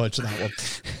try and fudge that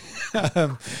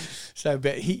one. So,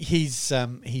 but he's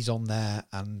on there,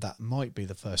 and that might be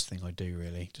the first thing I do,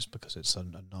 really, just because it's a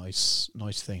nice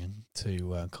thing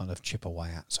to kind of chip away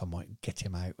at. So I might get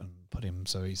him out and put him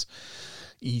so he's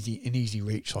in easy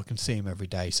reach, so I can see him every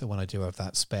day. So when I do have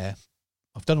that spare,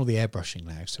 I've done all the airbrushing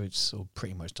now, so it's all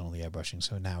pretty much done all the airbrushing.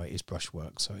 So now it is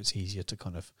brushwork, so it's easier to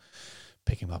kind of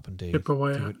pick him up and do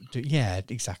yeah,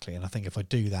 exactly. And I think if I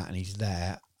do that and he's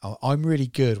there, I'm really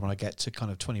good when I get to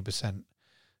kind of 20%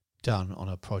 done on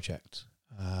a project.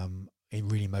 It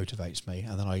really motivates me,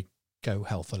 and then I go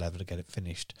hell for leather to get it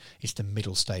finished. It's the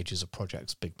middle stages of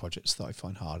projects, big projects, that I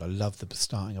find hard. I love the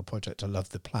starting a project. I love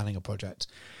the planning a project.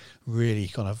 Really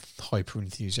kind of hyper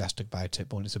enthusiastic about it.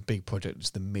 But when it's a big project, it's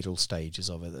the middle stages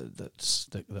of it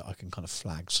that I can kind of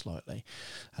flag slightly.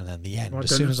 And then the end,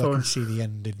 as soon as I can see the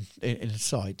end in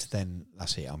sight, then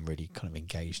that's it. I'm really kind of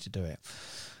engaged to do it.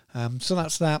 So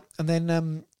that's that. And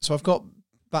then so I've got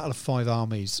Battle of Five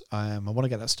Armies. I want to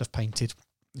get that stuff painted.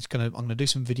 I'm gonna do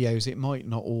some videos. It might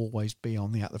not always be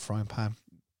on the At the Frying Pan.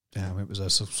 It was a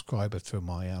subscriber through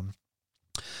my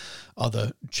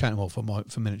other channel, for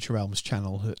Miniature Realms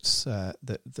channel,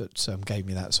 that gave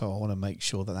me that. So I want to make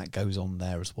sure that goes on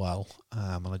there as well.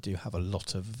 And I do have a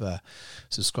lot of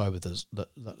subscribers that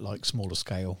like smaller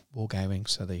scale wargaming,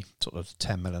 so the sort of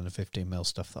 10mm and 15mm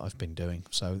stuff that I've been doing.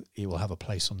 So it will have a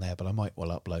place on there, but I might well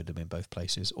upload them in both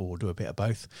places or do a bit of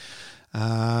both.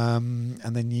 And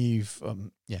then you've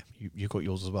got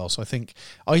yours as well. So I think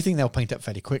they'll paint up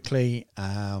fairly quickly.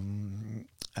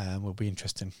 Will be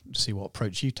interesting to see what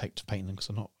approach you take to painting them, because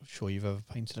I'm not sure you've ever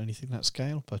painted anything that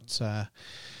scale. But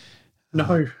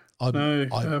no.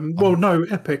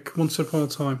 Epic Once Upon a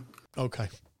Time. Okay,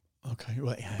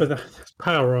 right. Yeah. But that's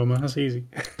power armor. That's easy.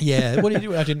 Yeah, well,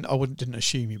 I didn't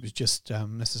assume it was just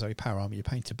necessarily power armor you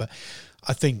painted, but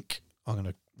I think I'm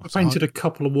gonna. I painted a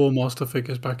couple of War Master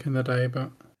figures back in the day,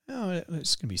 but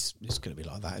it's gonna be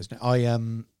like that, isn't it?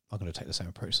 I'm gonna take the same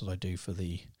approach as I do for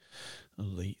the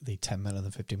 10mm and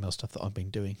the 15mm stuff that I've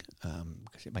been doing,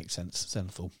 because it makes sense.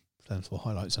 Sensible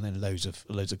highlights, and then loads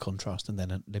of contrast, and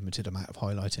then a limited amount of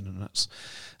highlighting,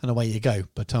 and away you go.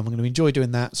 But I'm going to enjoy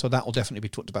doing that, so that will definitely be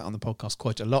talked about on the podcast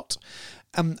quite a lot.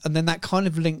 And then that kind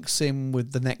of links in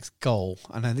with the next goal.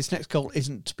 I know this next goal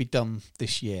isn't to be done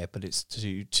this year, but it's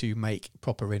to make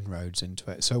proper inroads into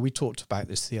it. So we talked about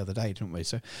this the other day, didn't we?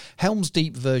 So Helm's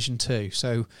Deep version 2.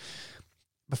 So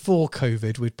before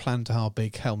COVID, we'd planned our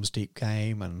big Helm's Deep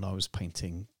game, and I was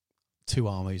painting 2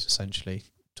 armies essentially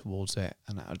towards it,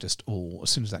 and that just as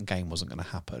soon as that game wasn't going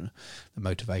to happen, the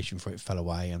motivation for it fell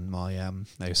away. And my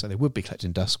they would be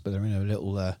collecting dust, but they're in a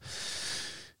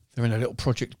little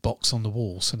project box on the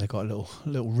wall, so they've got a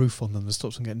little roof on them that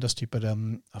stops them getting dusty. But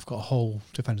I've got a whole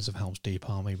Defenders of Helm's Deep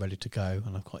army ready to go,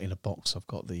 and I've got in a box, I've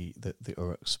got the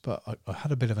Uruks. But I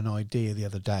had a bit of an idea the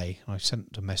other day, and I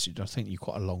sent a message. I think you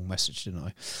quite a long message, didn't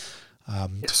I?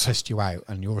 Yes. To test you out,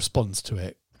 and your response to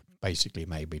it basically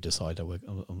made me decide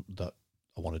that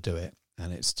I want to do it,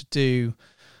 and it's to do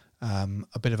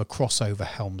a bit of a crossover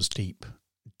Helm's Deep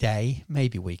day,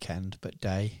 maybe weekend, but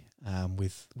day,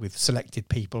 with selected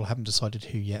people. I haven't decided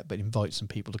who yet, but invite some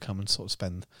people to come and sort of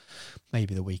spend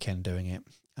maybe the weekend doing it.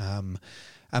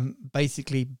 And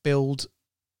basically build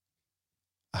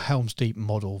a Helm's Deep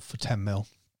model for 10mm,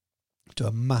 do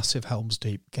a massive Helm's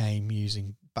Deep game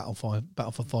using Battle for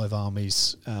Five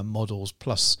Armies models,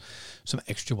 plus some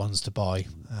extra ones to buy.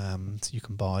 So you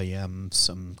can buy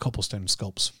some cobblestone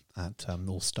sculpts at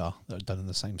North Star that are done in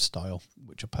the same style,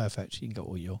 which are perfect. You can get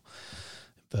all your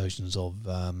versions of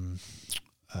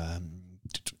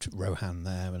Rohan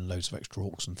there, and loads of extra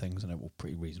orcs and things, and they're all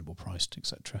pretty reasonable priced,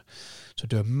 etc. So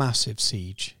do a massive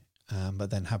siege, but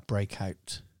then have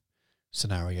breakout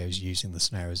scenarios using the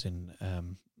scenarios in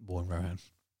War and Rohan.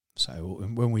 So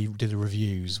when we did the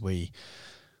reviews, we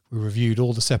reviewed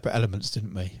all the separate elements,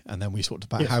 didn't we? And then we talked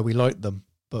about how we liked them,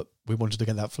 but we wanted to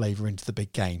get that flavour into the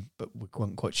big game, but we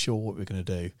weren't quite sure what we were going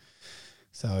to do.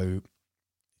 So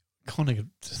kind of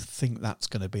think that's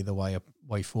going to be the way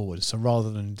forward. So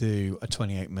rather than do a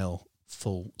 28mm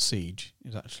full siege,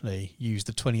 is actually use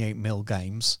the 28mm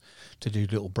games to do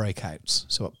little breakouts.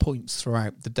 So at points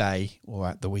throughout the day or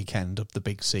at the weekend of the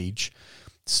big siege,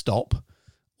 stop,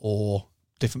 or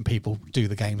different people do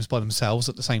the games by themselves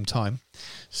at the same time.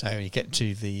 So you get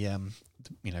to the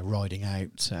riding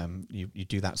out, you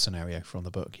do that scenario from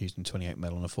the book using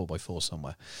 28mm on a 4x4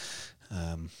 somewhere.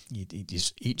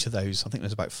 Each of those, I think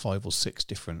there's about 5 or 6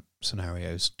 different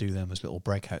scenarios, do them as little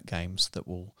breakout games that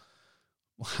will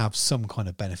have some kind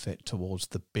of benefit towards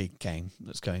the big game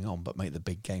that's going on, but make the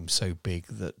big game so big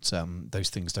that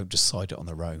those things don't decide it on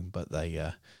their own, but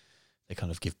they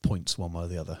kind of give points one way or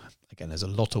the other. Again, there's a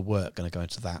lot of work going to go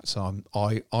into that. So I'm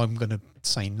going to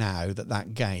say now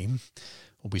that game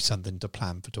will be something to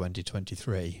plan for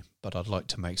 2023. But I'd like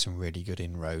to make some really good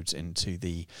inroads into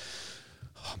the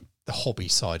hobby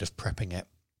side of prepping it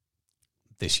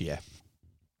this year.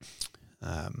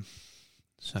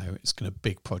 So it's going to be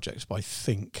big projects, but I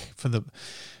think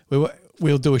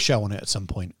we'll do a show on it at some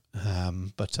point.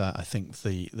 But I think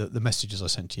the messages I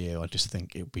sent to you, I just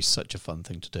think it would be such a fun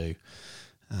thing to do.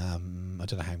 I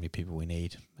don't know how many people we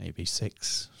need, maybe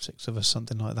six of us,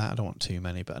 something like that. I don't want too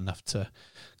many, but enough to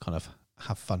kind of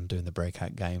have fun doing the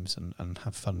breakout games and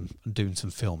have fun doing some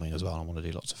filming as well. I want to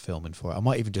do lots of filming for it. I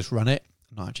might even just run it,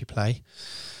 not actually play.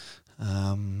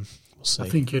 We'll see. I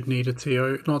think you'd need a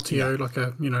TO, not TO, like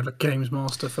a like games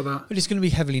master for that. But it's going to be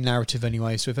heavily narrative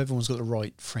anyway. So if everyone's got the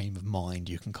right frame of mind,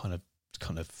 you can kind of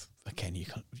again,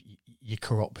 you're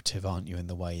cooperative, aren't you, in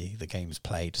the way the game's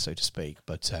played, so to speak.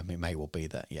 But it may well be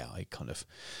that I kind of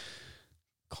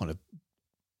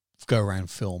go around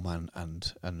film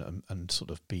and sort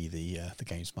of be the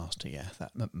games master. Yeah,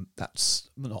 that's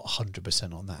not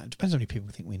 100% on that. It depends how many people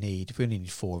we think we need. If we only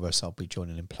need 4 of us, I'll be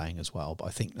joining in playing as well. But I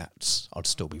think I'd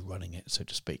still be running it, so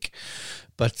to speak.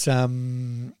 But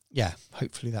yeah,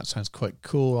 hopefully that sounds quite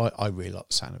cool. I really like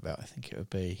the sound of it. I think it would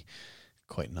be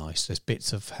quite nice. There's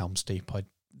bits of Helm's Deep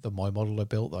my model I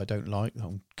built that I don't like, that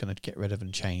I'm going to get rid of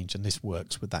and change, and this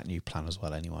works with that new plan as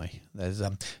well anyway. There's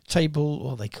table,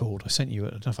 what are they called? I don't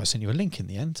know if I sent you a link in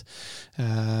the end.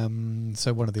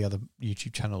 So one of the other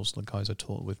YouTube channels, the guys I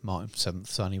taught with, Martin Seventh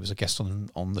Son, he was a guest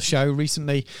on the show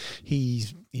recently.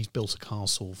 He's built a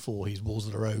castle for his Wars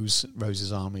of the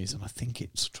Rose's armies, and I think I'm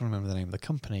trying to remember the name of the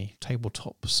company,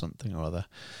 Tabletop something or other,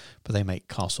 but they make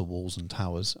castle walls and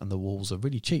towers, and the walls are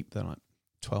really cheap. They're like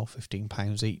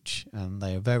 £12-15 each, and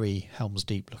they are very Helm's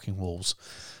Deep looking walls,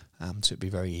 so it'd be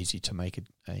very easy to make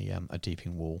a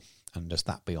deeping wall and just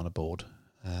that be on a board,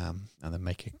 and then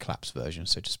make a collapsed version,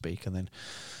 so to speak, and then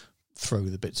throw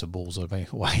the bits of walls away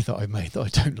that I've made that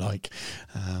I don't like,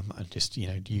 and just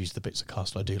use the bits of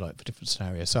castle I do like for different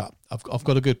scenarios. So I've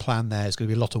got a good plan there. It's going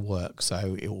to be a lot of work,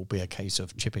 so it will be a case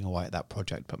of chipping away at that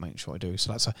project, but making sure I do.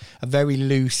 So that's a very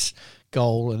loose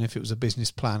goal, and if it was a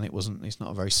business plan, it's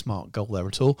not a very smart goal there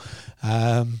at all.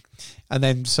 And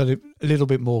then sort of a little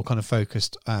bit more kind of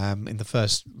focused in the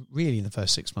first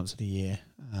 6 months of the year.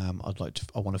 I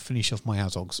want to finish off my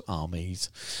Azog's armies,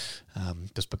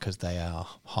 just because they are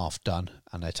half done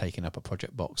and they're taking up a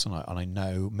project box, and I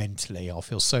know mentally I'll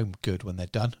feel so good when they're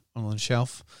done on the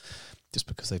shelf, just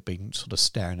because they've been sort of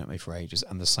staring at me for ages.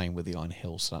 And the same with the Iron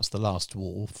Hills. So that's the last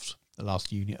dwarves, the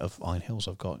last unit of Iron Hills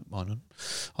I've got,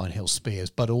 Iron Hill Spears,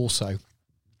 but also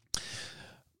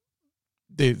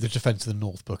the Defence of the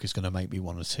North book is going to make me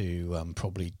want to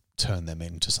probably turn them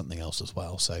into something else as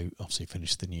well. So obviously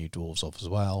finish the new dwarves off as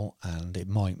well, and it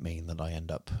might mean that I end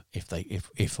up, if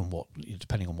and what,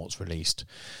 depending on what's released,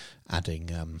 adding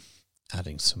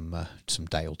some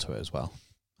Dale to it as well.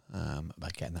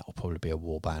 Again, that will probably be a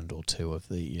warband or two of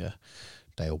the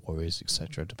Dale Warriors,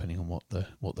 etc., depending on what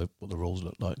the rules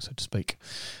look like, so to speak.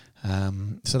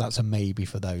 So that's a maybe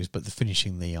for those. But the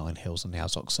finishing the Iron Hills and the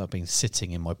Azoks have been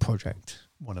sitting in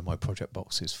one of my project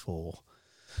boxes for,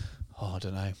 I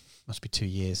don't know, must be 2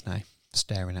 years now,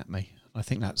 staring at me. I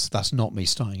think that's not me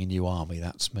starting a new army.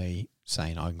 That's me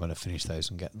saying I'm going to finish those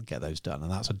and get those done,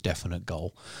 and that's a definite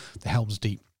goal. The Helm's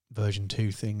Deep version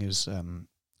 2 thing is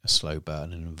a slow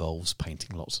burn and involves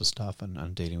painting lots of stuff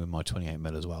and dealing with my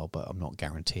 28mm as well, but I'm not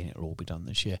guaranteeing it'll all be done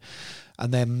this year.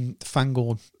 And then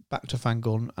back to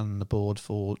Fangorn and the board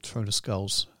for Throne of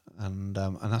Skulls, and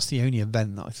that's the only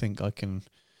event that I think I can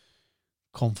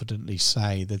confidently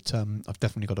say that I've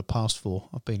definitely got a pass for.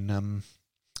 I've been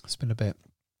it's been a bit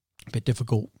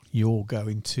difficult. You're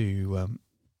going to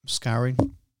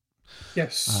Scouring.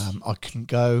 Yes. I couldn't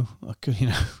go.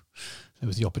 There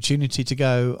was the opportunity to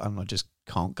go, and I just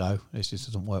can't go. It just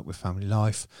doesn't work with family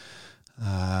life.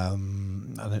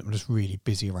 And I'm just really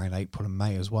busy around April and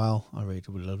May as well. I really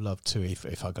would have loved to, if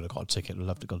I could have got a ticket, I'd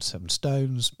love to go to Seven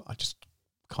Stones. I just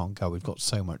can't go. We've got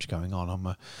so much going on.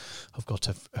 I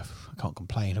can't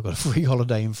complain. I've got a free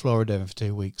holiday in Florida for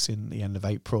 2 weeks in the end of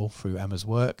April through Emma's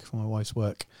work, for my wife's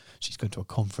work. She's going to a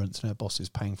conference, and her boss is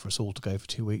paying for us all to go for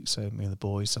 2 weeks, so me and the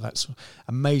boys. So that's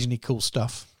amazingly cool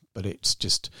stuff, but it's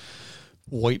just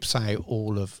wipes out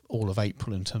all of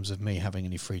April in terms of me having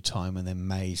any free time, and then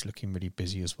May's looking really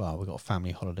busy as well. We've got a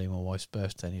family holiday, my wife's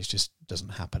birthday, and it just doesn't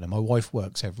happen. And my wife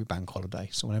works every bank holiday,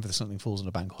 so whenever something falls on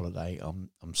a bank holiday, I'm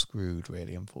screwed,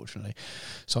 really, unfortunately.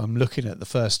 So I'm looking at the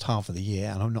first half of the year,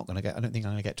 and I don't think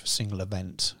I'm going to get to a single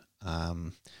event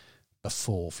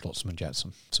before Flotsam and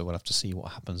Jetsam. So we'll have to see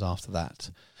what happens after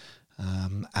that.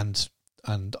 and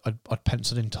I'd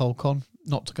penciled in TolCon,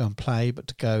 not to go and play, but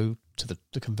to go to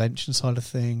the convention side of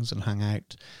things and hang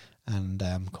out. And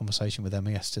conversation with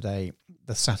Emma yesterday,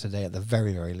 the Saturday at the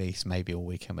very, very least, maybe all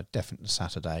weekend, but definitely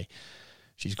Saturday,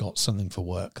 she's got something for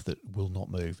work that will not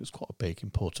move. It's quite a big,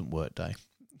 important work day.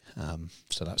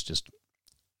 So that's just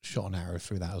shot an arrow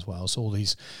through that as well. So all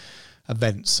these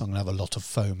events, I'm going to have a lot of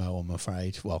FOMO, I'm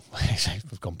afraid. Well,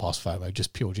 we've gone past FOMO,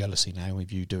 just pure jealousy now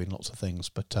with you doing lots of things.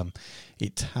 But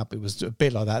it was a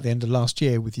bit like that at the end of last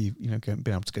year with you, being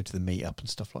able to go to the meetup and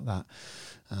stuff like that.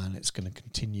 And it's going to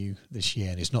continue this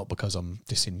year. And it's not because I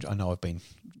know I've been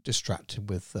distracted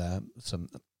with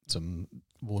some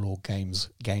Warlord games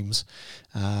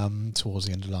towards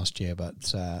the end of last year, but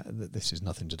this is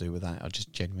nothing to do with that. I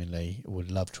just genuinely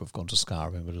would love to have gone to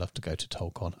Skyrim, would love to go to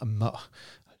TolCon. I'm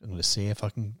going to see if I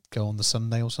can go on the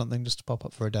Sunday or something just to pop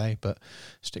up for a day, but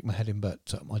stick my head in, but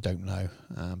I don't know.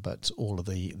 But all of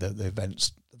the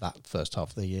events that first half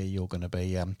of the year, you're going to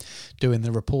be doing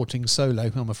the reporting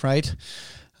solo, I'm afraid.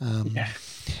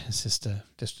 It's just a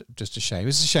shame.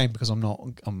 It's a shame because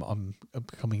I'm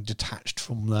becoming detached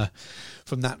from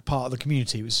that part of the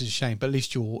community, which is a shame. But at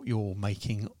least you're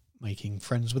making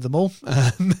friends with them all,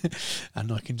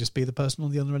 and I can just be the person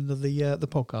on the other end of the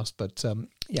podcast. But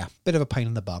bit of a pain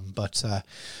in the bum, but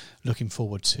looking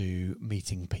forward to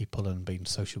meeting people and being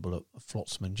sociable at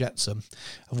Flotsam and Jetsam,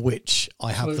 of which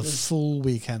I have the full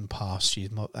weekend pass.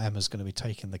 Emma's going to be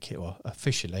taking the kid, well,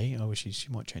 officially. I wish she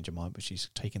might change her mind, but she's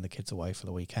taking the kids away for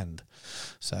the weekend.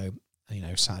 So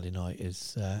Saturday night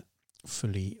is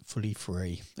fully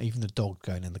free. Even the dog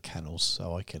going in the kennels,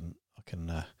 so I can.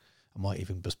 I might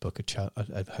even just book a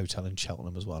hotel in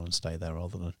Cheltenham as well and stay there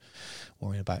rather than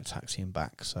worrying about taxiing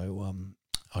back. So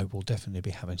I will definitely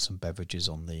be having some beverages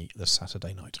on the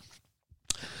Saturday night.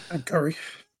 And curry.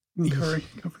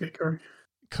 Don't forget curry.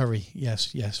 Curry,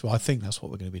 yes. Well, I think that's what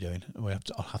we're going to be doing.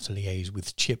 I'll have to liaise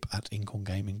with Chip at Incon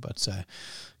Gaming, but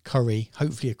curry,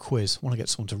 hopefully a quiz. I want to get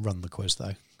someone to run the quiz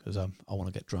though, because I want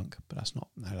to get drunk, but that's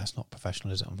not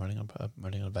professional, is it? I'm running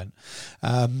an event.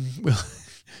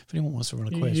 If anyone wants to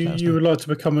run a quiz, you would like to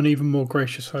become an even more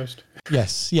gracious host.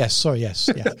 Yes.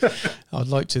 I'd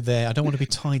like to there. I don't want to be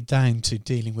tied down to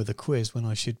dealing with a quiz when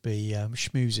I should be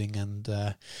schmoozing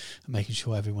and making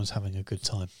sure everyone's having a good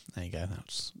time. There you go.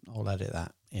 I'll edit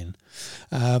that in.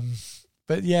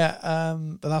 But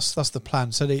that's the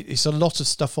plan. So it's a lot of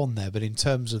stuff on there, but in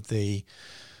terms of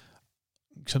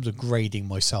grading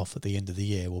myself at the end of the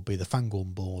year will be the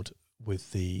Fangorn board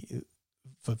with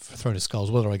for Throne of Skulls.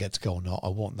 Whether I get to go or not, I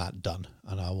want that done,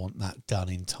 and I want that done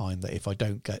in time that if I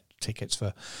don't get tickets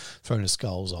for Throne of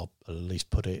Skulls, I'll at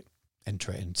least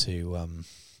enter it into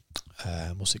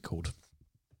what's it called,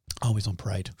 Armies on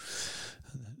Parade.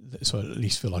 So I at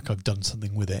least feel like I've done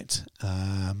something with it.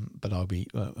 But I'll be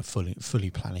fully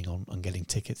planning on getting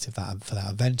tickets for that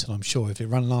event. And I'm sure if it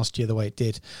ran last year the way it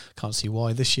did, can't see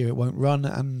why this year it won't run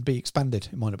and be expanded.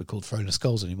 It might not be called Throne of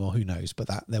Skulls anymore, who knows? But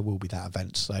there will be that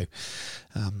event. So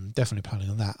definitely planning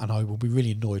on that. And I will be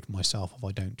really annoyed with myself if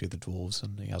I don't do the Dwarves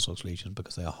and the Azog's Legion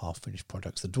because they are half-finished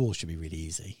products. The Dwarves should be really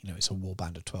easy. It's a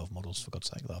warband of 12 models, for God's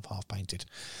sake, that I've half-painted.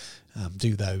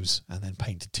 Do those and then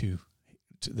paint the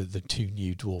two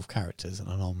new dwarf characters, and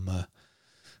I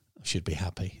should be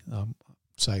happy.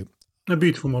 So they're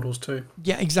beautiful models too.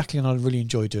 Yeah, exactly, and I really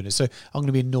enjoy doing it. So I'm going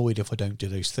to be annoyed if I don't do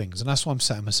those things, and that's why I'm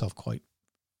setting myself quite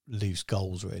loose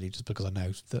goals, really, just because I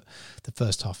know that the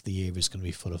first half of the year is going to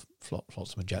be full of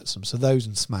Flotsam and Jetsam. So those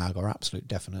and Smag are absolute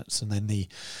definites, and then the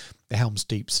Helm's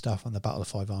Deep stuff and the Battle of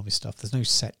Five Armies stuff, there's no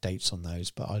set dates on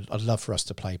those, but I'd love for us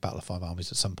to play Battle of Five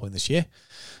Armies at some point this year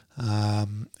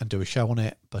and do a show on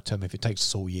it. But if it takes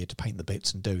us all year to paint the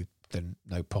bits and do, then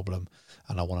no problem.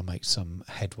 And I want to make some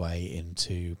headway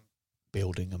into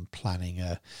building and planning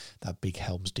that big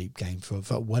Helm's Deep game for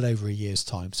well over a year's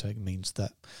time. So it means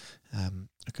that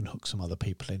I can hook some other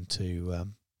people into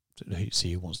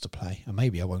see who wants to play, and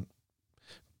maybe I won't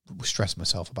stress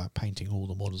myself about painting all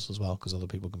the models as well, because other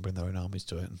people can bring their own armies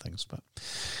to it and things. But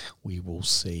we will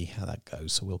see how that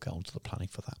goes. So we'll get on to the planning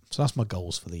for that. So that's my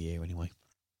goals for the year anyway.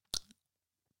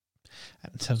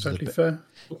 In terms totally of fair.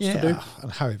 Lots to do.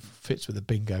 And how it fits with the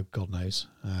bingo, God knows.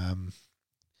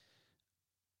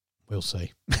 We'll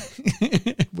see.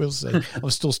 We'll see. I'm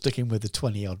still sticking with the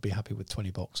 20. I'd be happy with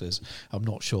 20 boxes. I'm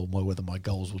not sure whether my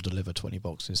goals will deliver 20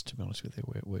 boxes, to be honest with you.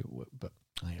 But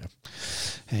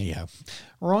there you go.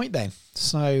 Right then.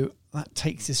 So that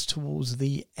takes us towards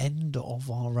the end of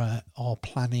our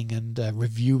planning and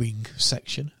reviewing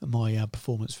section. My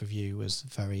performance review was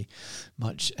very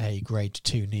much a grade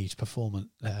 2 needs performance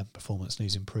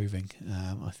needs improving.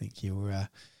 I think you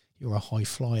you're a high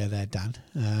flyer there, Dan.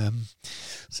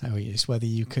 So it's whether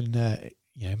you can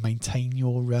maintain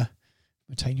your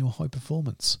high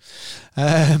performance.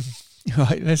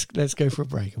 Right, let's go for a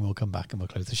break, and we'll come back and we'll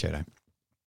close the show down.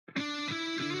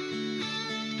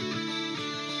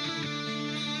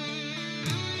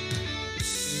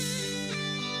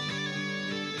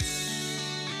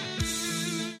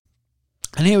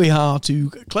 And here we are to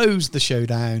close the show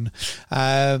down.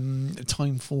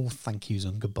 Time for thank yous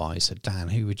and goodbyes. So, Dan,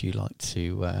 who would you like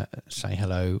to say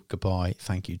hello, goodbye,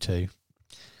 thank you to?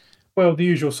 Well, the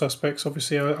usual suspects.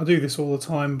 Obviously, I do this all the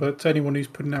time, but anyone who's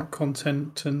putting out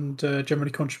content and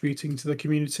generally contributing to the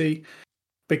community,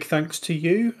 big thanks to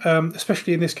you,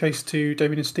 especially in this case to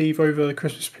Damien and Steve over the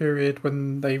Christmas period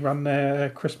when they ran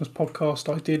their Christmas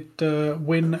podcast. I did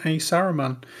win a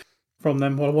Saruman from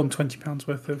them. Well, I won £20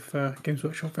 worth of Games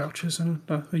Workshop vouchers, and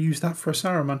I used that for a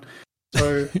Saruman.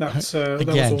 So that was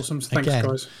awesome. So thanks,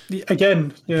 guys.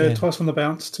 Again, twice on the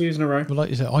bounce, 2 years in a row. Well, like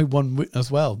you said, I won as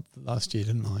well last year,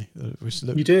 didn't I? Which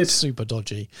looked you did. Super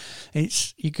dodgy.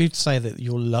 You could say that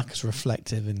your luck is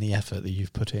reflective in the effort that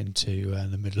you've put into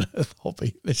the middle of the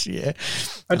hobby this year.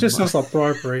 That just sounds like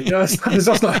bribery.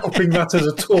 That's not helping matters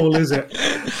at all, is it?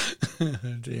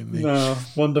 Dear me. No,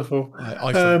 wonderful.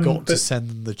 I forgot to send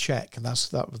them the check, and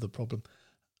that was the problem.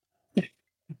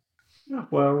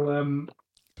 Well,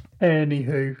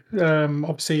 anywho,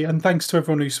 obviously, and thanks to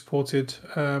everyone who supported.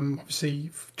 Obviously,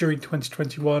 during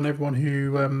 2021, everyone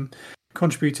who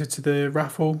contributed to the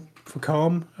raffle for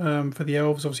Calm for the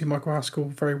elves. Obviously, Michael Haskell,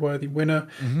 very worthy winner.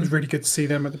 It was really good to see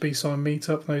them at the B-Sign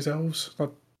meetup. Those elves, I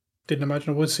didn't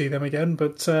imagine I would see them again,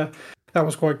 but that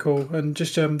was quite cool. And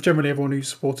just generally, everyone who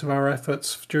supported our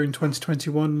efforts during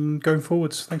 2021 going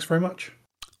forwards. Thanks very much.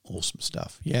 Awesome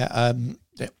stuff. Yeah.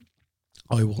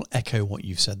 I will echo what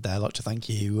you've said there. I'd like to thank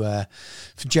you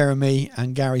for Jeremy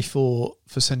and Gary for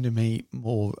sending me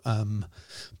more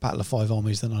Battle of Five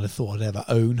Armies than I'd have thought I'd ever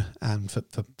own, and for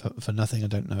nothing. I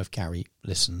don't know if Gary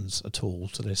listens at all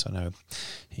to this. I know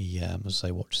he, as I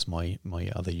say, watches my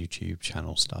other YouTube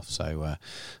channel stuff, so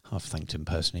I've thanked him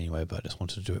personally anyway, but I just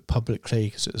wanted to do it publicly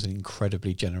because it was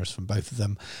incredibly generous from both of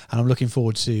them, and I'm looking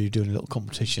forward to doing a little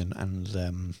competition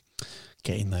and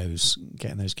getting those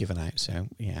given out. So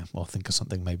yeah, I'll think of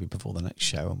something maybe before the next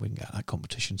show, and we can get that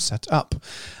competition set up.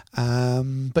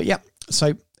 But yeah,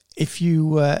 so if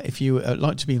you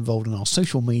like to be involved in our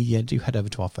social media, do head over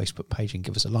to our Facebook page and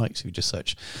give us a like. So you just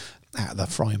search at the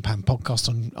Frying Pan Podcast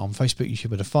on Facebook, you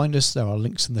should be able to find us. There are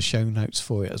links in the show notes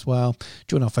for it as well.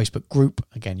 Join our Facebook group.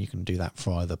 Again, you can do that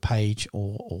via the page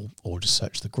or just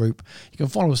search the group. You can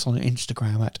follow us on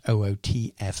Instagram at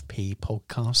OOTFP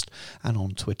Podcast and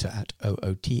on Twitter at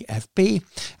OOTFP.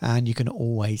 And you can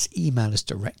always email us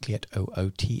directly at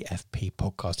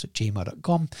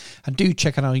ootfppodcast@gmail.com. And do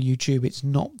check out our YouTube. It's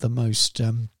not the most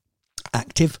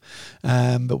active,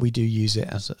 but we do use it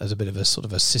as a bit of a sort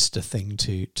of a sister thing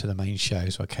to the main show.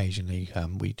 So occasionally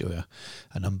we do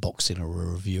an unboxing or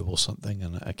a review or something,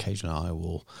 and occasionally I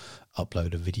will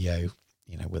upload a video,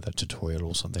 with a tutorial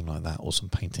or something like that, or some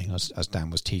painting, as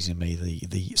Dan was teasing me,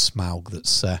 the Smaug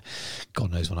that's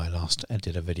God knows when I last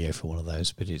did a video for one of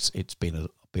those, but it's been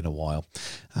a while,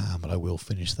 but I will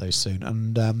finish those soon,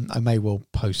 and I may well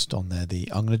post on there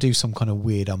I'm going to do some kind of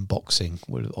weird unboxing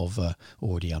of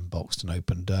already unboxed and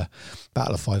opened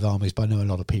Battle of Five Armies, but I know a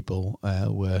lot of people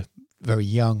were very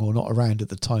young or not around at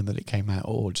the time that it came out,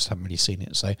 or just haven't really seen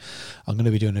it. So I'm going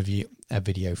to be doing a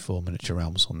video for Miniature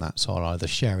Realms on that. So I'll either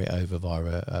share it over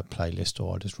via a playlist,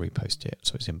 or I'll just repost it.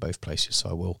 So it's in both places.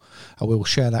 So I will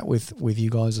share that with you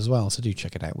guys as well. So do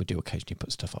check it out. We do occasionally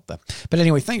put stuff up there. But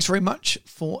anyway, thanks very much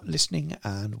for listening,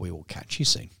 and we will catch you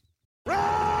soon.